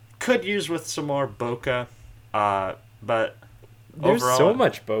 Could use with some more bokeh, but there's overall, so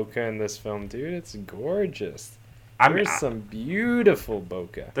much bokeh in this film, dude. It's gorgeous. There's some beautiful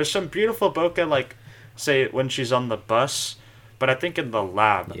bokeh. There's some beautiful bokeh, like say when she's on the bus, but I think in the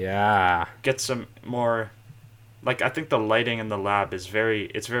lab, get some more. Like I think the lighting in the lab is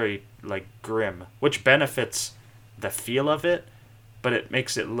very like grim, which benefits the feel of it, but it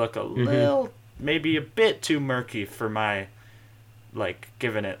makes it look a little, maybe a bit too murky for my, like,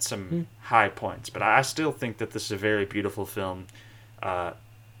 giving it some high points. But I still think that this is a very beautiful film.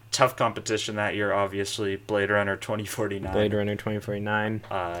 Tough competition that year, obviously. Blade Runner 2049. Blade Runner 2049.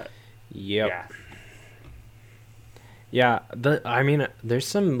 Yep. Yeah, I mean, there's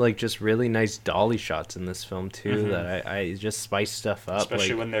some, like, just really nice dolly shots in this film, too, that I just spice stuff up. Especially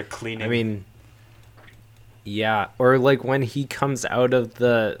like, when they're cleaning. I mean, yeah, or, like, when he comes out of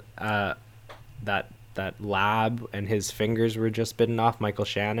the, that lab and his fingers were just bitten off, Michael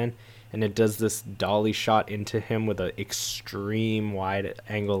Shannon, and it does this dolly shot into him with an extreme wide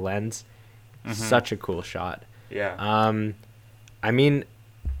angle lens. Such a cool shot. Yeah. I mean,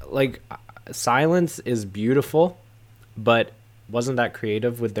 like, Silence is beautiful, but wasn't that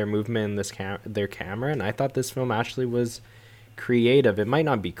creative with their movement in their camera, and I thought this film actually was creative. It might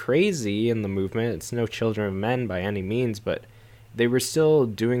not be crazy in the movement. It's no Children of Men by any means, but they were still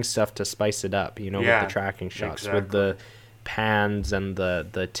doing stuff to spice it up, with the tracking shots, with the pans and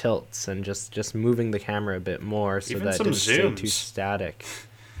the tilts, and just moving the camera a bit more so even that it didn't stay too static.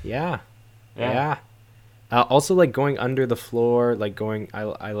 Yeah. Also, like going under the floor, like going. I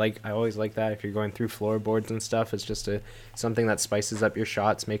always like that. If you're going through floorboards and stuff, it's just something that spices up your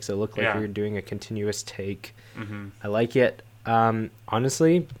shots, makes it look like you're doing a continuous take. Mm-hmm. I like it.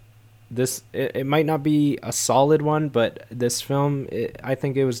 Honestly, it might not be a solid one, but this film, I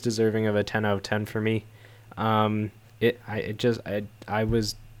think it was deserving of a 10 out of 10 for me. I just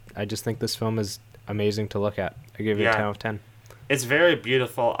think this film is amazing to look at. I give it a 10 out of 10. It's very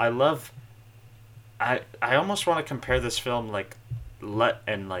beautiful. I almost want to compare this film like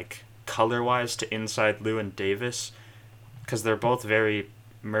color wise to Inside Llewyn Davis, because they're both very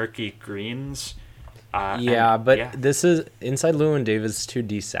murky greens. This is Inside Llewyn Davis is too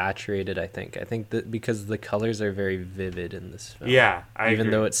desaturated. I think that because the colors are very vivid in this film. Yeah, I even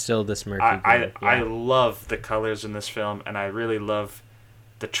agree. though it's still this murky green. I love the colors in this film, and I really love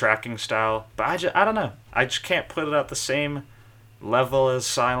the tracking style. But I don't know. I just can't put it at the same level as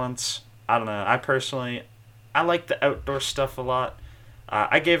Silence. I don't know. I like the outdoor stuff a lot.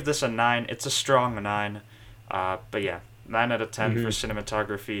 I gave this a 9. It's a strong 9. But yeah, 9 out of 10 for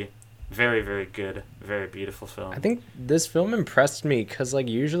cinematography. Very, very good. Very beautiful film. I think this film impressed me because, like,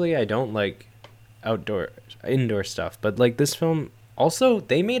 usually I don't like indoor stuff. But, like, this film, also,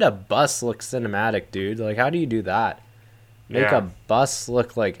 they made a bus look cinematic, dude. Like, how do you do that? Make a bus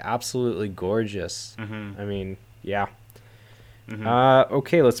look, like, absolutely gorgeous. Mm-hmm. I mean, yeah. Mm-hmm.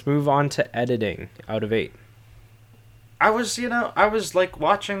 Okay, let's move on to editing out of 8. I was like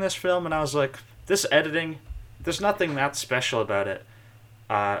watching this film and I was like, this editing, there's nothing that special about it.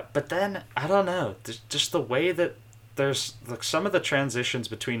 But then, I don't know, just the way that there's like some of the transitions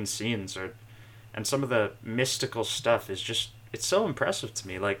between scenes and some of the mystical stuff is just, it's so impressive to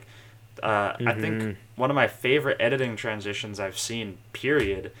me. Like, I think one of my favorite editing transitions I've seen,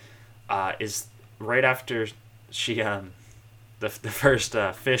 period, is right after she, the first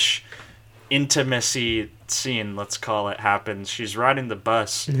fish intimacy scene, let's call it, happens. She's riding the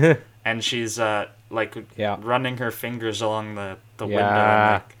bus and she's running her fingers along the window,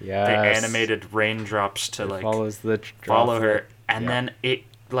 and the animated raindrops to follow her, and then it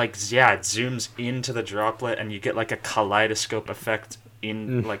zooms into the droplet and you get like a kaleidoscope effect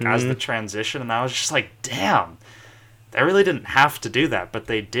in as the transition, and I was just like, damn, they really didn't have to do that, but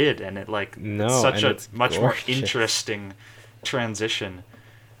they did, and it's such a much more interesting transition.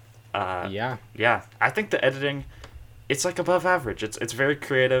 I think the editing, it's like above average. It's very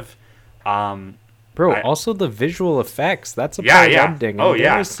creative. Also the visual effects, that's a part of editing.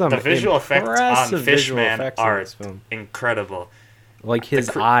 The visual effects on Fishman are incredible. Like his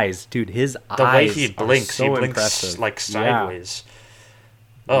eyes, dude, the way he blinks, so he blinks impressive. like sideways.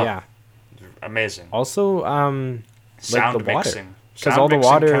 Amazing. Also sound like the mixing, because all the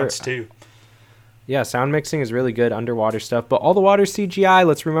water counts too. Yeah, sound mixing is really good, underwater stuff, but all the water's CGI,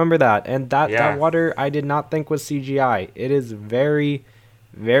 let's remember that. And that water I did not think was CGI. It is very,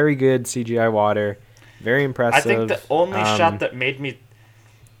 very good CGI water. Very impressive. I think the only shot that made me,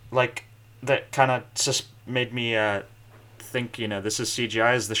 that kind of just made me think, this is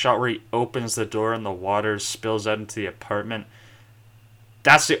CGI, is the shot where he opens the door and the water spills out into the apartment.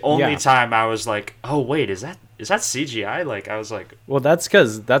 That's the only time I was like, oh, wait, is that CGI? Like, I was like... Well, that's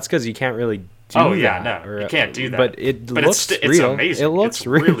because you can't really... you can't do that. But it looks real. It's amazing. It looks it's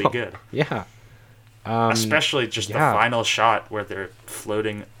real. Really good. Yeah. Especially just the final shot where they're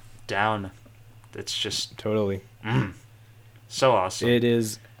floating down. It's just totally so awesome. It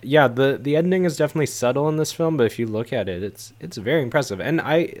is. Yeah, the editing is definitely subtle in this film, but if you look at it, it's very impressive. And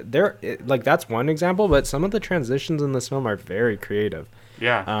that's one example, but some of the transitions in this film are very creative.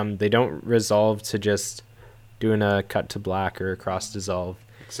 Yeah. They don't resolve to just doing a cut to black or a cross dissolve.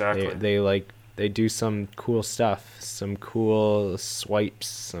 Exactly. They do some cool stuff, some cool swipes,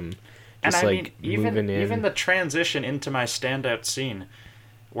 some just and I mean, moving in. Even the transition into my standout scene,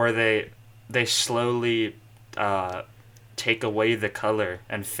 where they slowly take away the color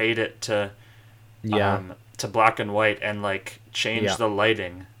and fade it to black and white and change the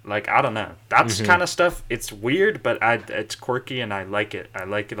lighting. I don't know. That's kind of stuff. It's weird, but it's quirky and I like it. I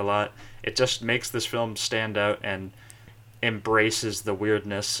like it a lot. It just makes this film stand out and embraces the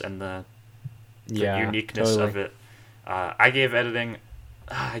weirdness and the uniqueness of it. I gave editing...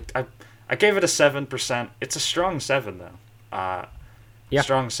 I gave it a 7%. It's a strong 7, though.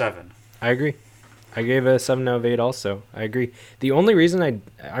 Strong 7. I agree. I gave it a 7 out of 8 also. I agree. The only reason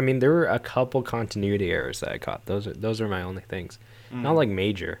I mean, there were a couple continuity errors that I caught. Those are my only things. Not like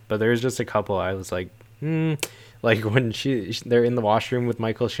major, but there's just a couple I was like, like when they're in the washroom with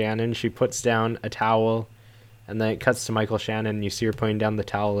Michael Shannon, she puts down a towel, and then it cuts to Michael Shannon, and you see her putting down the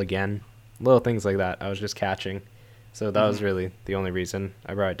towel again. Little things like that I was just catching. So that was really the only reason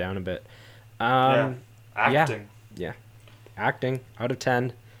I brought it down a bit. Acting. Yeah. Acting out of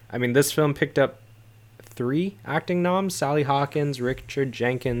 10. I mean, this film picked up 3 acting noms. Sally Hawkins, Richard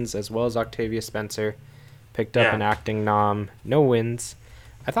Jenkins, as well as Octavia Spencer picked up an acting nom. No wins.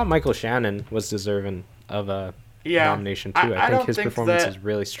 I thought Michael Shannon was deserving of a nomination too. I think his performance is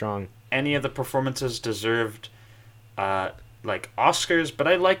really strong. Any of the performances deserved like Oscars, but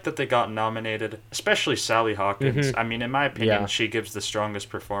I like that they got nominated, especially Sally Hawkins. I mean, in my opinion, she gives the strongest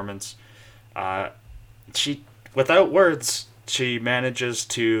performance. She, without words, she manages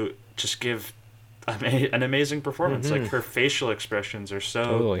to just give an amazing performance. Like, her facial expressions are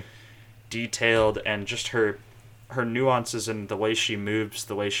so detailed, and just her nuances and the way she moves,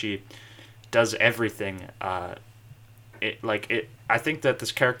 the way she does everything. I think that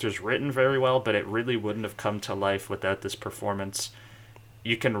this character is written very well, but it really wouldn't have come to life without this performance.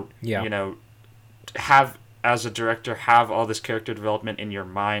 You can, you know, have, as a director, have all this character development in your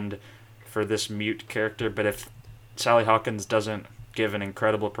mind for this mute character, but if Sally Hawkins doesn't give an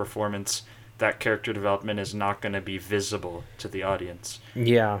incredible performance, that character development is not going to be visible to the audience.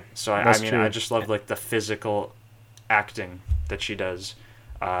 Yeah. So I mean, true. I just love like the physical acting that she does.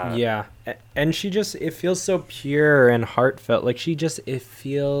 And she just, it feels so pure and heartfelt. Like she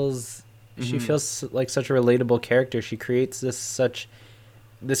feels like such a relatable character. She creates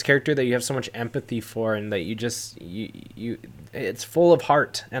this character that you have so much empathy for, and that you it's full of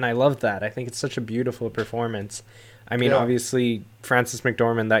heart, and I love that. I think it's such a beautiful performance. I mean, obviously, Frances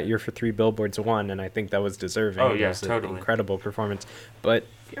McDormand that year for 3 Billboards won, and I think that was deserving. Oh, yeah, it was totally. An incredible performance. But,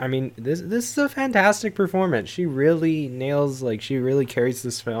 I mean, this is a fantastic performance. She really nails, like, she really carries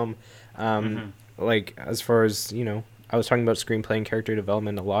this film. Like, as far as, you know, I was talking about screenplay and character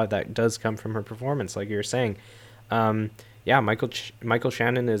development, a lot of that does come from her performance, like you were saying. Michael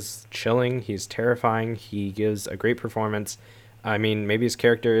Shannon is chilling. He's terrifying. He gives a great performance. I mean, maybe his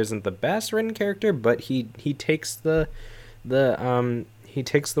character isn't the best written character, but he takes the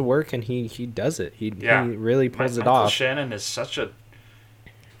work and he does it. He really pulls it off. Michael Shannon is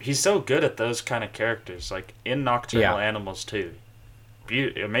he's so good at those kind of characters, like in Nocturnal Animals too.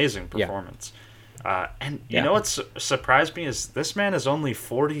 Amazing performance. And you know what surprised me is this man is only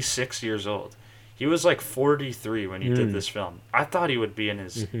 46 years old. He was like 43 when he did this film. I thought he would be in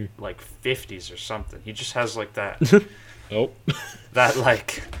his like 50s or something. He just has like that that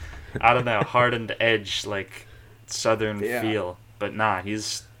like, I don't know, hardened edge, like southern feel. But nah,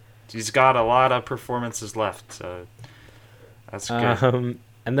 he's got a lot of performances left, so that's good.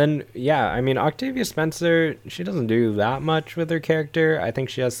 And then I mean, Octavia Spencer, she doesn't do that much with her character. I think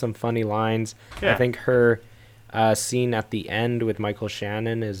she has some funny lines. I think her scene at the end with Michael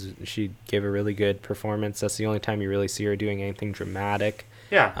Shannon she gave a really good performance. That's the only time you really see her doing anything dramatic.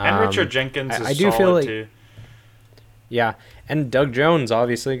 And Richard Jenkins is I do solid feel like, too. Yeah, and Doug Jones,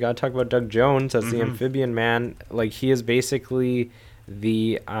 obviously, gotta talk about Doug Jones as the amphibian man. Like, he is basically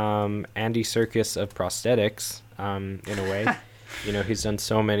the Andy Serkis of prosthetics, in a way. You know, he's done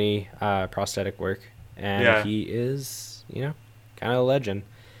so many prosthetic work, and he is, you know, kind of a legend.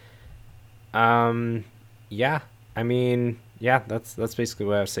 I mean, that's basically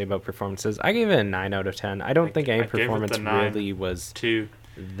what I would say about performances. I gave it a 9 out of 10. I don't think any performance really was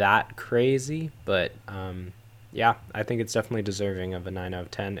that crazy, but I think it's definitely deserving of a 9 out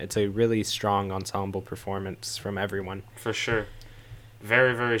of 10. It's a really strong ensemble performance from everyone. For sure.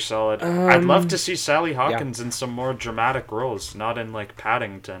 Very, very solid. I'd love to see Sally Hawkins in some more dramatic roles, not in, like,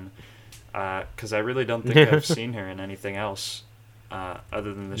 Paddington, because I really don't think I've seen her in anything else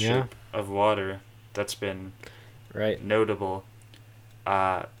other than The Shape of Water that's been notable.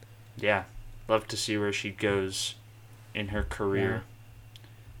 Love to see where she goes in her career.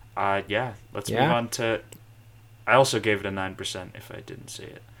 Let's move on to... I also gave it a 9% if I didn't say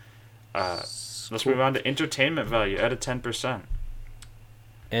it. Let's move on to entertainment value out of 10%.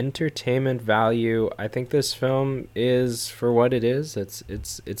 Entertainment value, I think this film is, for what it is, it's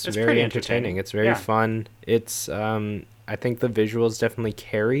very entertaining. It's very fun. It's I think the visuals definitely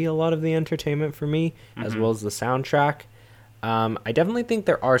carry a lot of the entertainment for me, as well as the soundtrack. I definitely think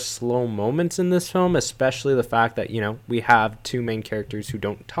there are slow moments in this film, especially the fact that, you know, we have 2 main characters who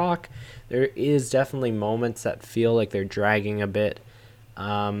don't talk. There is definitely moments that feel like they're dragging a bit.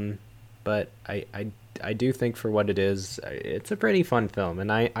 But I I do think for what it is, it's a pretty fun film,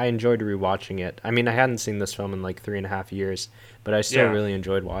 and I enjoyed rewatching it. I mean, I hadn't seen this film in like 3.5 years, but I still really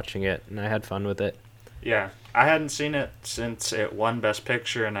enjoyed watching it, and I had fun with it. Yeah, I hadn't seen it since it won Best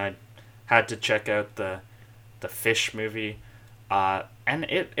Picture, and I had to check out the Fish movie. And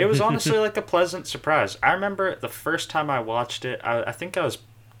it was honestly like a pleasant surprise. I remember the first time I watched it, I think I was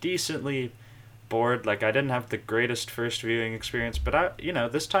decently bored. Like, I didn't have the greatest first viewing experience, but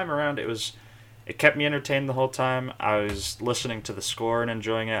this time around it kept me entertained the whole time. I was listening to the score and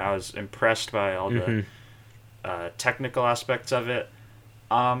enjoying it. I was impressed by all the technical aspects of it.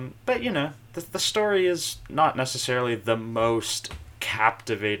 But the story is not necessarily the most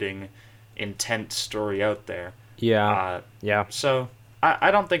captivating, intense story out there. Yeah. So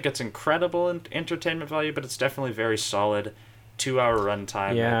I don't think it's incredible in entertainment value, but it's definitely very solid. 2-hour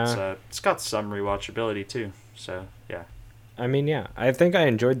runtime. Yeah. It's got some rewatchability too. So yeah. I mean, yeah. I think I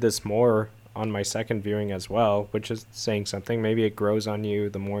enjoyed this more on my second viewing as well, which is saying something. Maybe it grows on you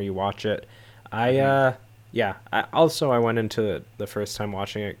the more you watch it. I went into the first time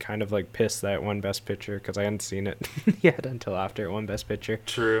watching it kind of like pissed that it won Best Picture because I hadn't seen it yet until after it won Best Picture.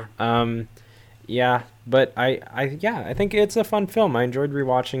 True. Yeah, but I think it's a fun film. I enjoyed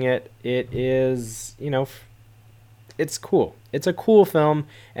rewatching it. It is, it's cool. It's a cool film,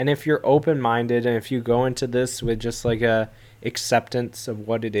 and if you're open-minded and if you go into this with just like a acceptance of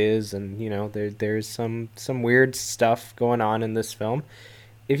what it is, and there's some weird stuff going on in this film,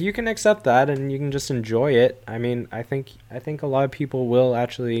 if you can accept that and you can just enjoy it, I mean, I think a lot of people will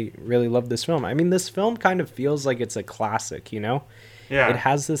actually really love this film. I mean, this film kind of feels like it's a classic, Yeah. It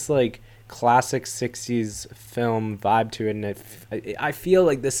has this like classic 60s film vibe to it, and I feel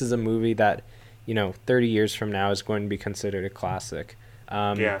like this is a movie that 30 years from now is going to be considered a classic.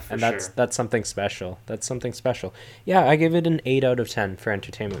 That's something special. Yeah, I give it an 8 out of 10 for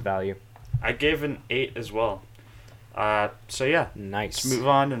entertainment value. I gave an 8 as well. So yeah, nice. Let's move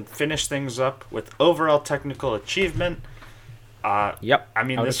on and finish things up with overall technical achievement. Yep. I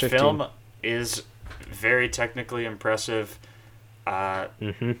mean, this film is very technically impressive.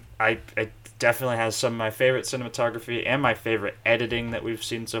 It definitely has some of my favorite cinematography and my favorite editing that we've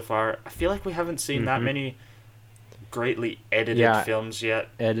seen so far. I feel like we haven't seen that many greatly edited films yet.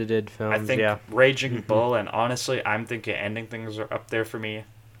 Edited films, I think Raging Bull, and honestly, I'm thinking Ending Things are up there for me.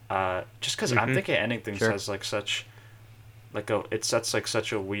 Just because I'm thinking Ending Things has like such, it sets like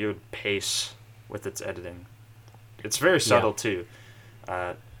such a weird pace with its editing. It's very subtle too.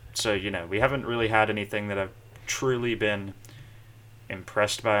 So we haven't really had anything that I've truly been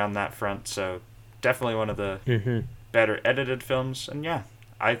impressed by on that front, so definitely one of the better edited films. And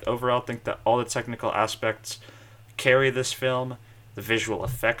I overall think that all the technical aspects carry this film. The visual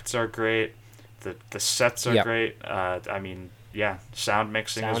effects are great, the sets are great. Sound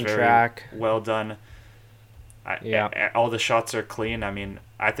mixing is very well done. All the shots are clean. I mean,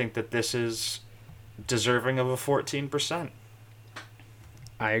 I think that this is deserving of a 14%.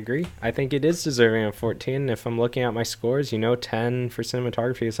 I agree. I think it is deserving of 14. If I'm looking at my scores, 10 for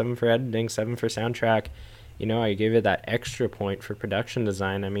cinematography, 7 for editing, 7 for soundtrack. I gave it that extra point for production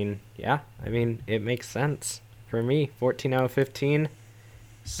design. I mean, it makes sense for me. 14 out of 15.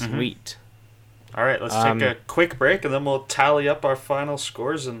 Sweet. All right, let's take a quick break, and then we'll tally up our final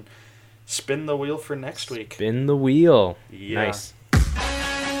scores and spin the wheel for next week. Spin the wheel. Yeah. Nice.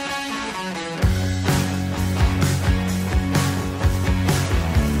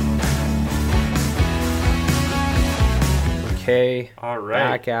 Okay. All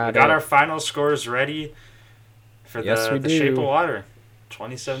right. We got our final scores ready for the Shape of Water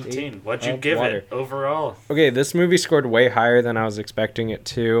 2017. What'd you give it overall? Okay, this movie scored way higher than I was expecting it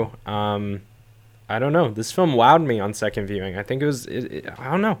to. I don't know. This film wowed me on second viewing. I think it was. I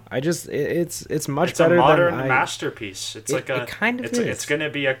don't know. It's much better. It's a modern masterpiece. It's it kind of is. It's going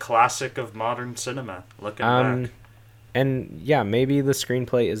to be a classic of modern cinema. Looking back. And maybe the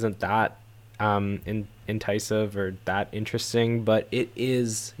screenplay isn't that enticing or that interesting, but it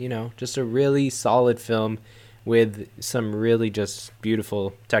is, just a really solid film with some really just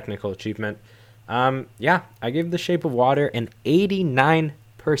beautiful technical achievement. I gave The Shape of Water an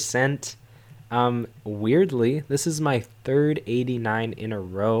 89%. Weirdly, this is my third 89 in a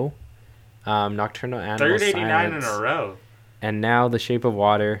row. Nocturnal Animals, third 89 in a row. And now The Shape of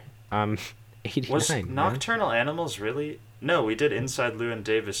Water, 89. Was Nocturnal Animals really? No, we did Inside Llewyn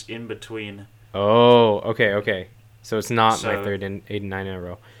Davis in between. Oh, okay. So it's not my third 89 in a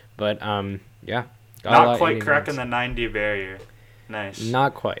row. But, not quite cracking the 90 barrier. Nice.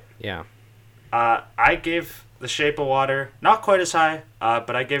 Not quite, yeah. I gave The Shape of Water not quite as high,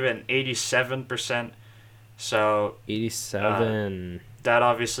 but I gave it an 87%. So 87. that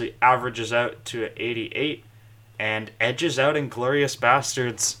obviously averages out to an 88 and edges out Inglourious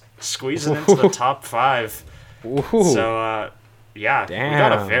Basterds, squeezing into the top 5. Ooh. So, yeah, Damn. we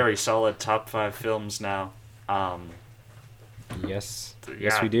got a very solid top 5 films now. Yes,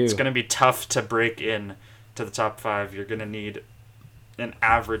 Yeah, we do. It's going to be tough to break in to the top 5. You're going to need an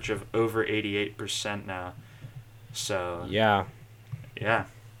average of over 88% now. So, yeah.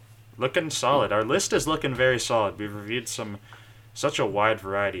 Looking solid. Our list is looking very solid. We've reviewed such a wide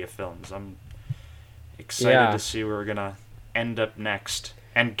variety of films. I'm excited to see where we're going to end up next.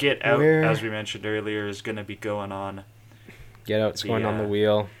 And Get Out, as we mentioned earlier, is going to be going on. Get Out's going on the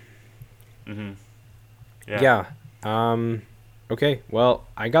wheel. Mm-hmm. Yeah. Okay, well,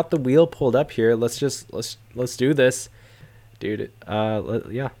 I got the wheel pulled up here. Let's do this. Dude,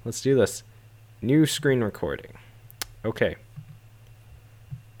 let's do this. New screen recording. Okay.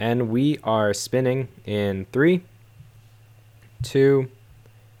 And we are spinning in 3, 2,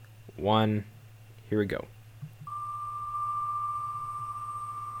 1. Here we go.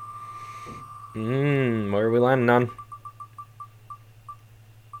 What are we landing on?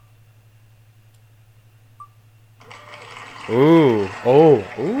 Ooh.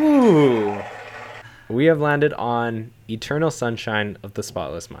 We have landed on Eternal Sunshine of the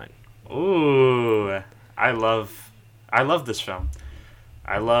Spotless Mind. Ooh. I love this film.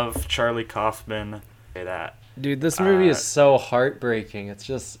 I love Charlie Kaufman. Say that. Dude, this movie is so heartbreaking. It's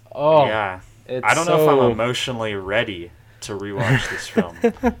just, yeah. I don't know if I'm emotionally ready to rewatch this film,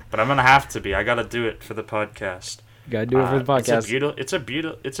 but I'm gonna have to be. I gotta do it for the podcast. Gotta do it for the podcast. It's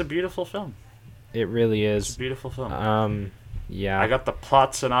a beautiful film. It really is. It's a beautiful film. Yeah. I got the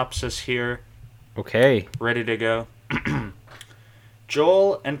plot synopsis here. Okay. Ready to go.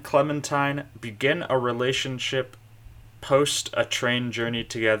 Joel and Clementine begin a relationship post a train journey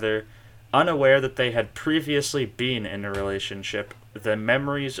together, unaware that they had previously been in a relationship, the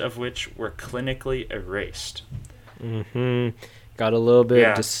memories of which were clinically erased. Got a little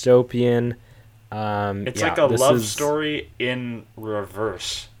bit dystopian. It's like a love story in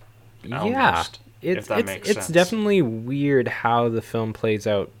reverse. Almost, it's definitely weird how the film plays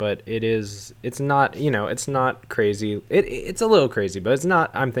out, but it's not crazy. It's a little crazy, but it's not,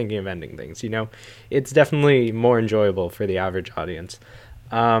 I'm thinking of ending things, it's definitely more enjoyable for the average audience.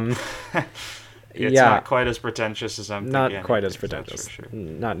 It's not quite as pretentious as I'm thinking. Not quite as pretentious. Sure.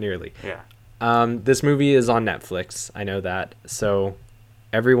 Not nearly. Yeah. This movie is on Netflix. I know that. So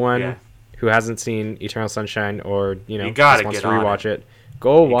everyone who hasn't seen Eternal Sunshine or, just wants to rewatch it,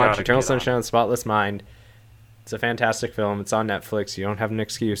 go watch Eternal Sunshine of the Spotless Mind. It's a fantastic film. It's on Netflix. You don't have an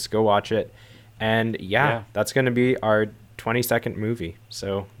excuse. Go watch it. And that's going to be our 22nd movie.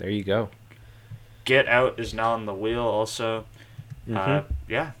 So there you go. Get Out is now on the wheel also.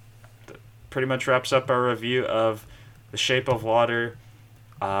 Pretty much wraps up our review of The Shape of Water.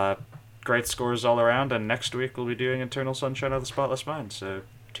 Great scores all around, and next week we'll be doing Eternal Sunshine of the Spotless Mind, so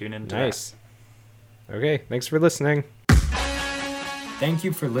tune in to that. Okay, thanks for listening. Thank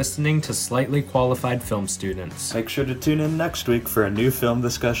you for listening to Slightly Qualified Film Students. Make sure to tune in next week for a new film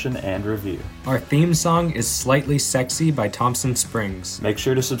discussion and review. Our theme song is Slightly Sexy by Thompson Springs. Make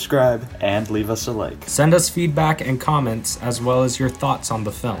sure to subscribe and leave us a like. Send us feedback and comments as well as your thoughts on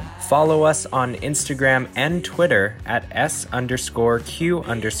the film. Follow us on Instagram and Twitter at S_Q_F_S.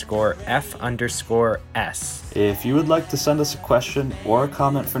 If you would like to send us a question or a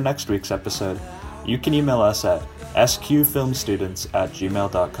comment for next week's episode, you can email us at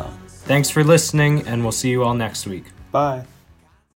sqfilmstudents@gmail.com. Thanks for listening, and we'll see you all next week. Bye.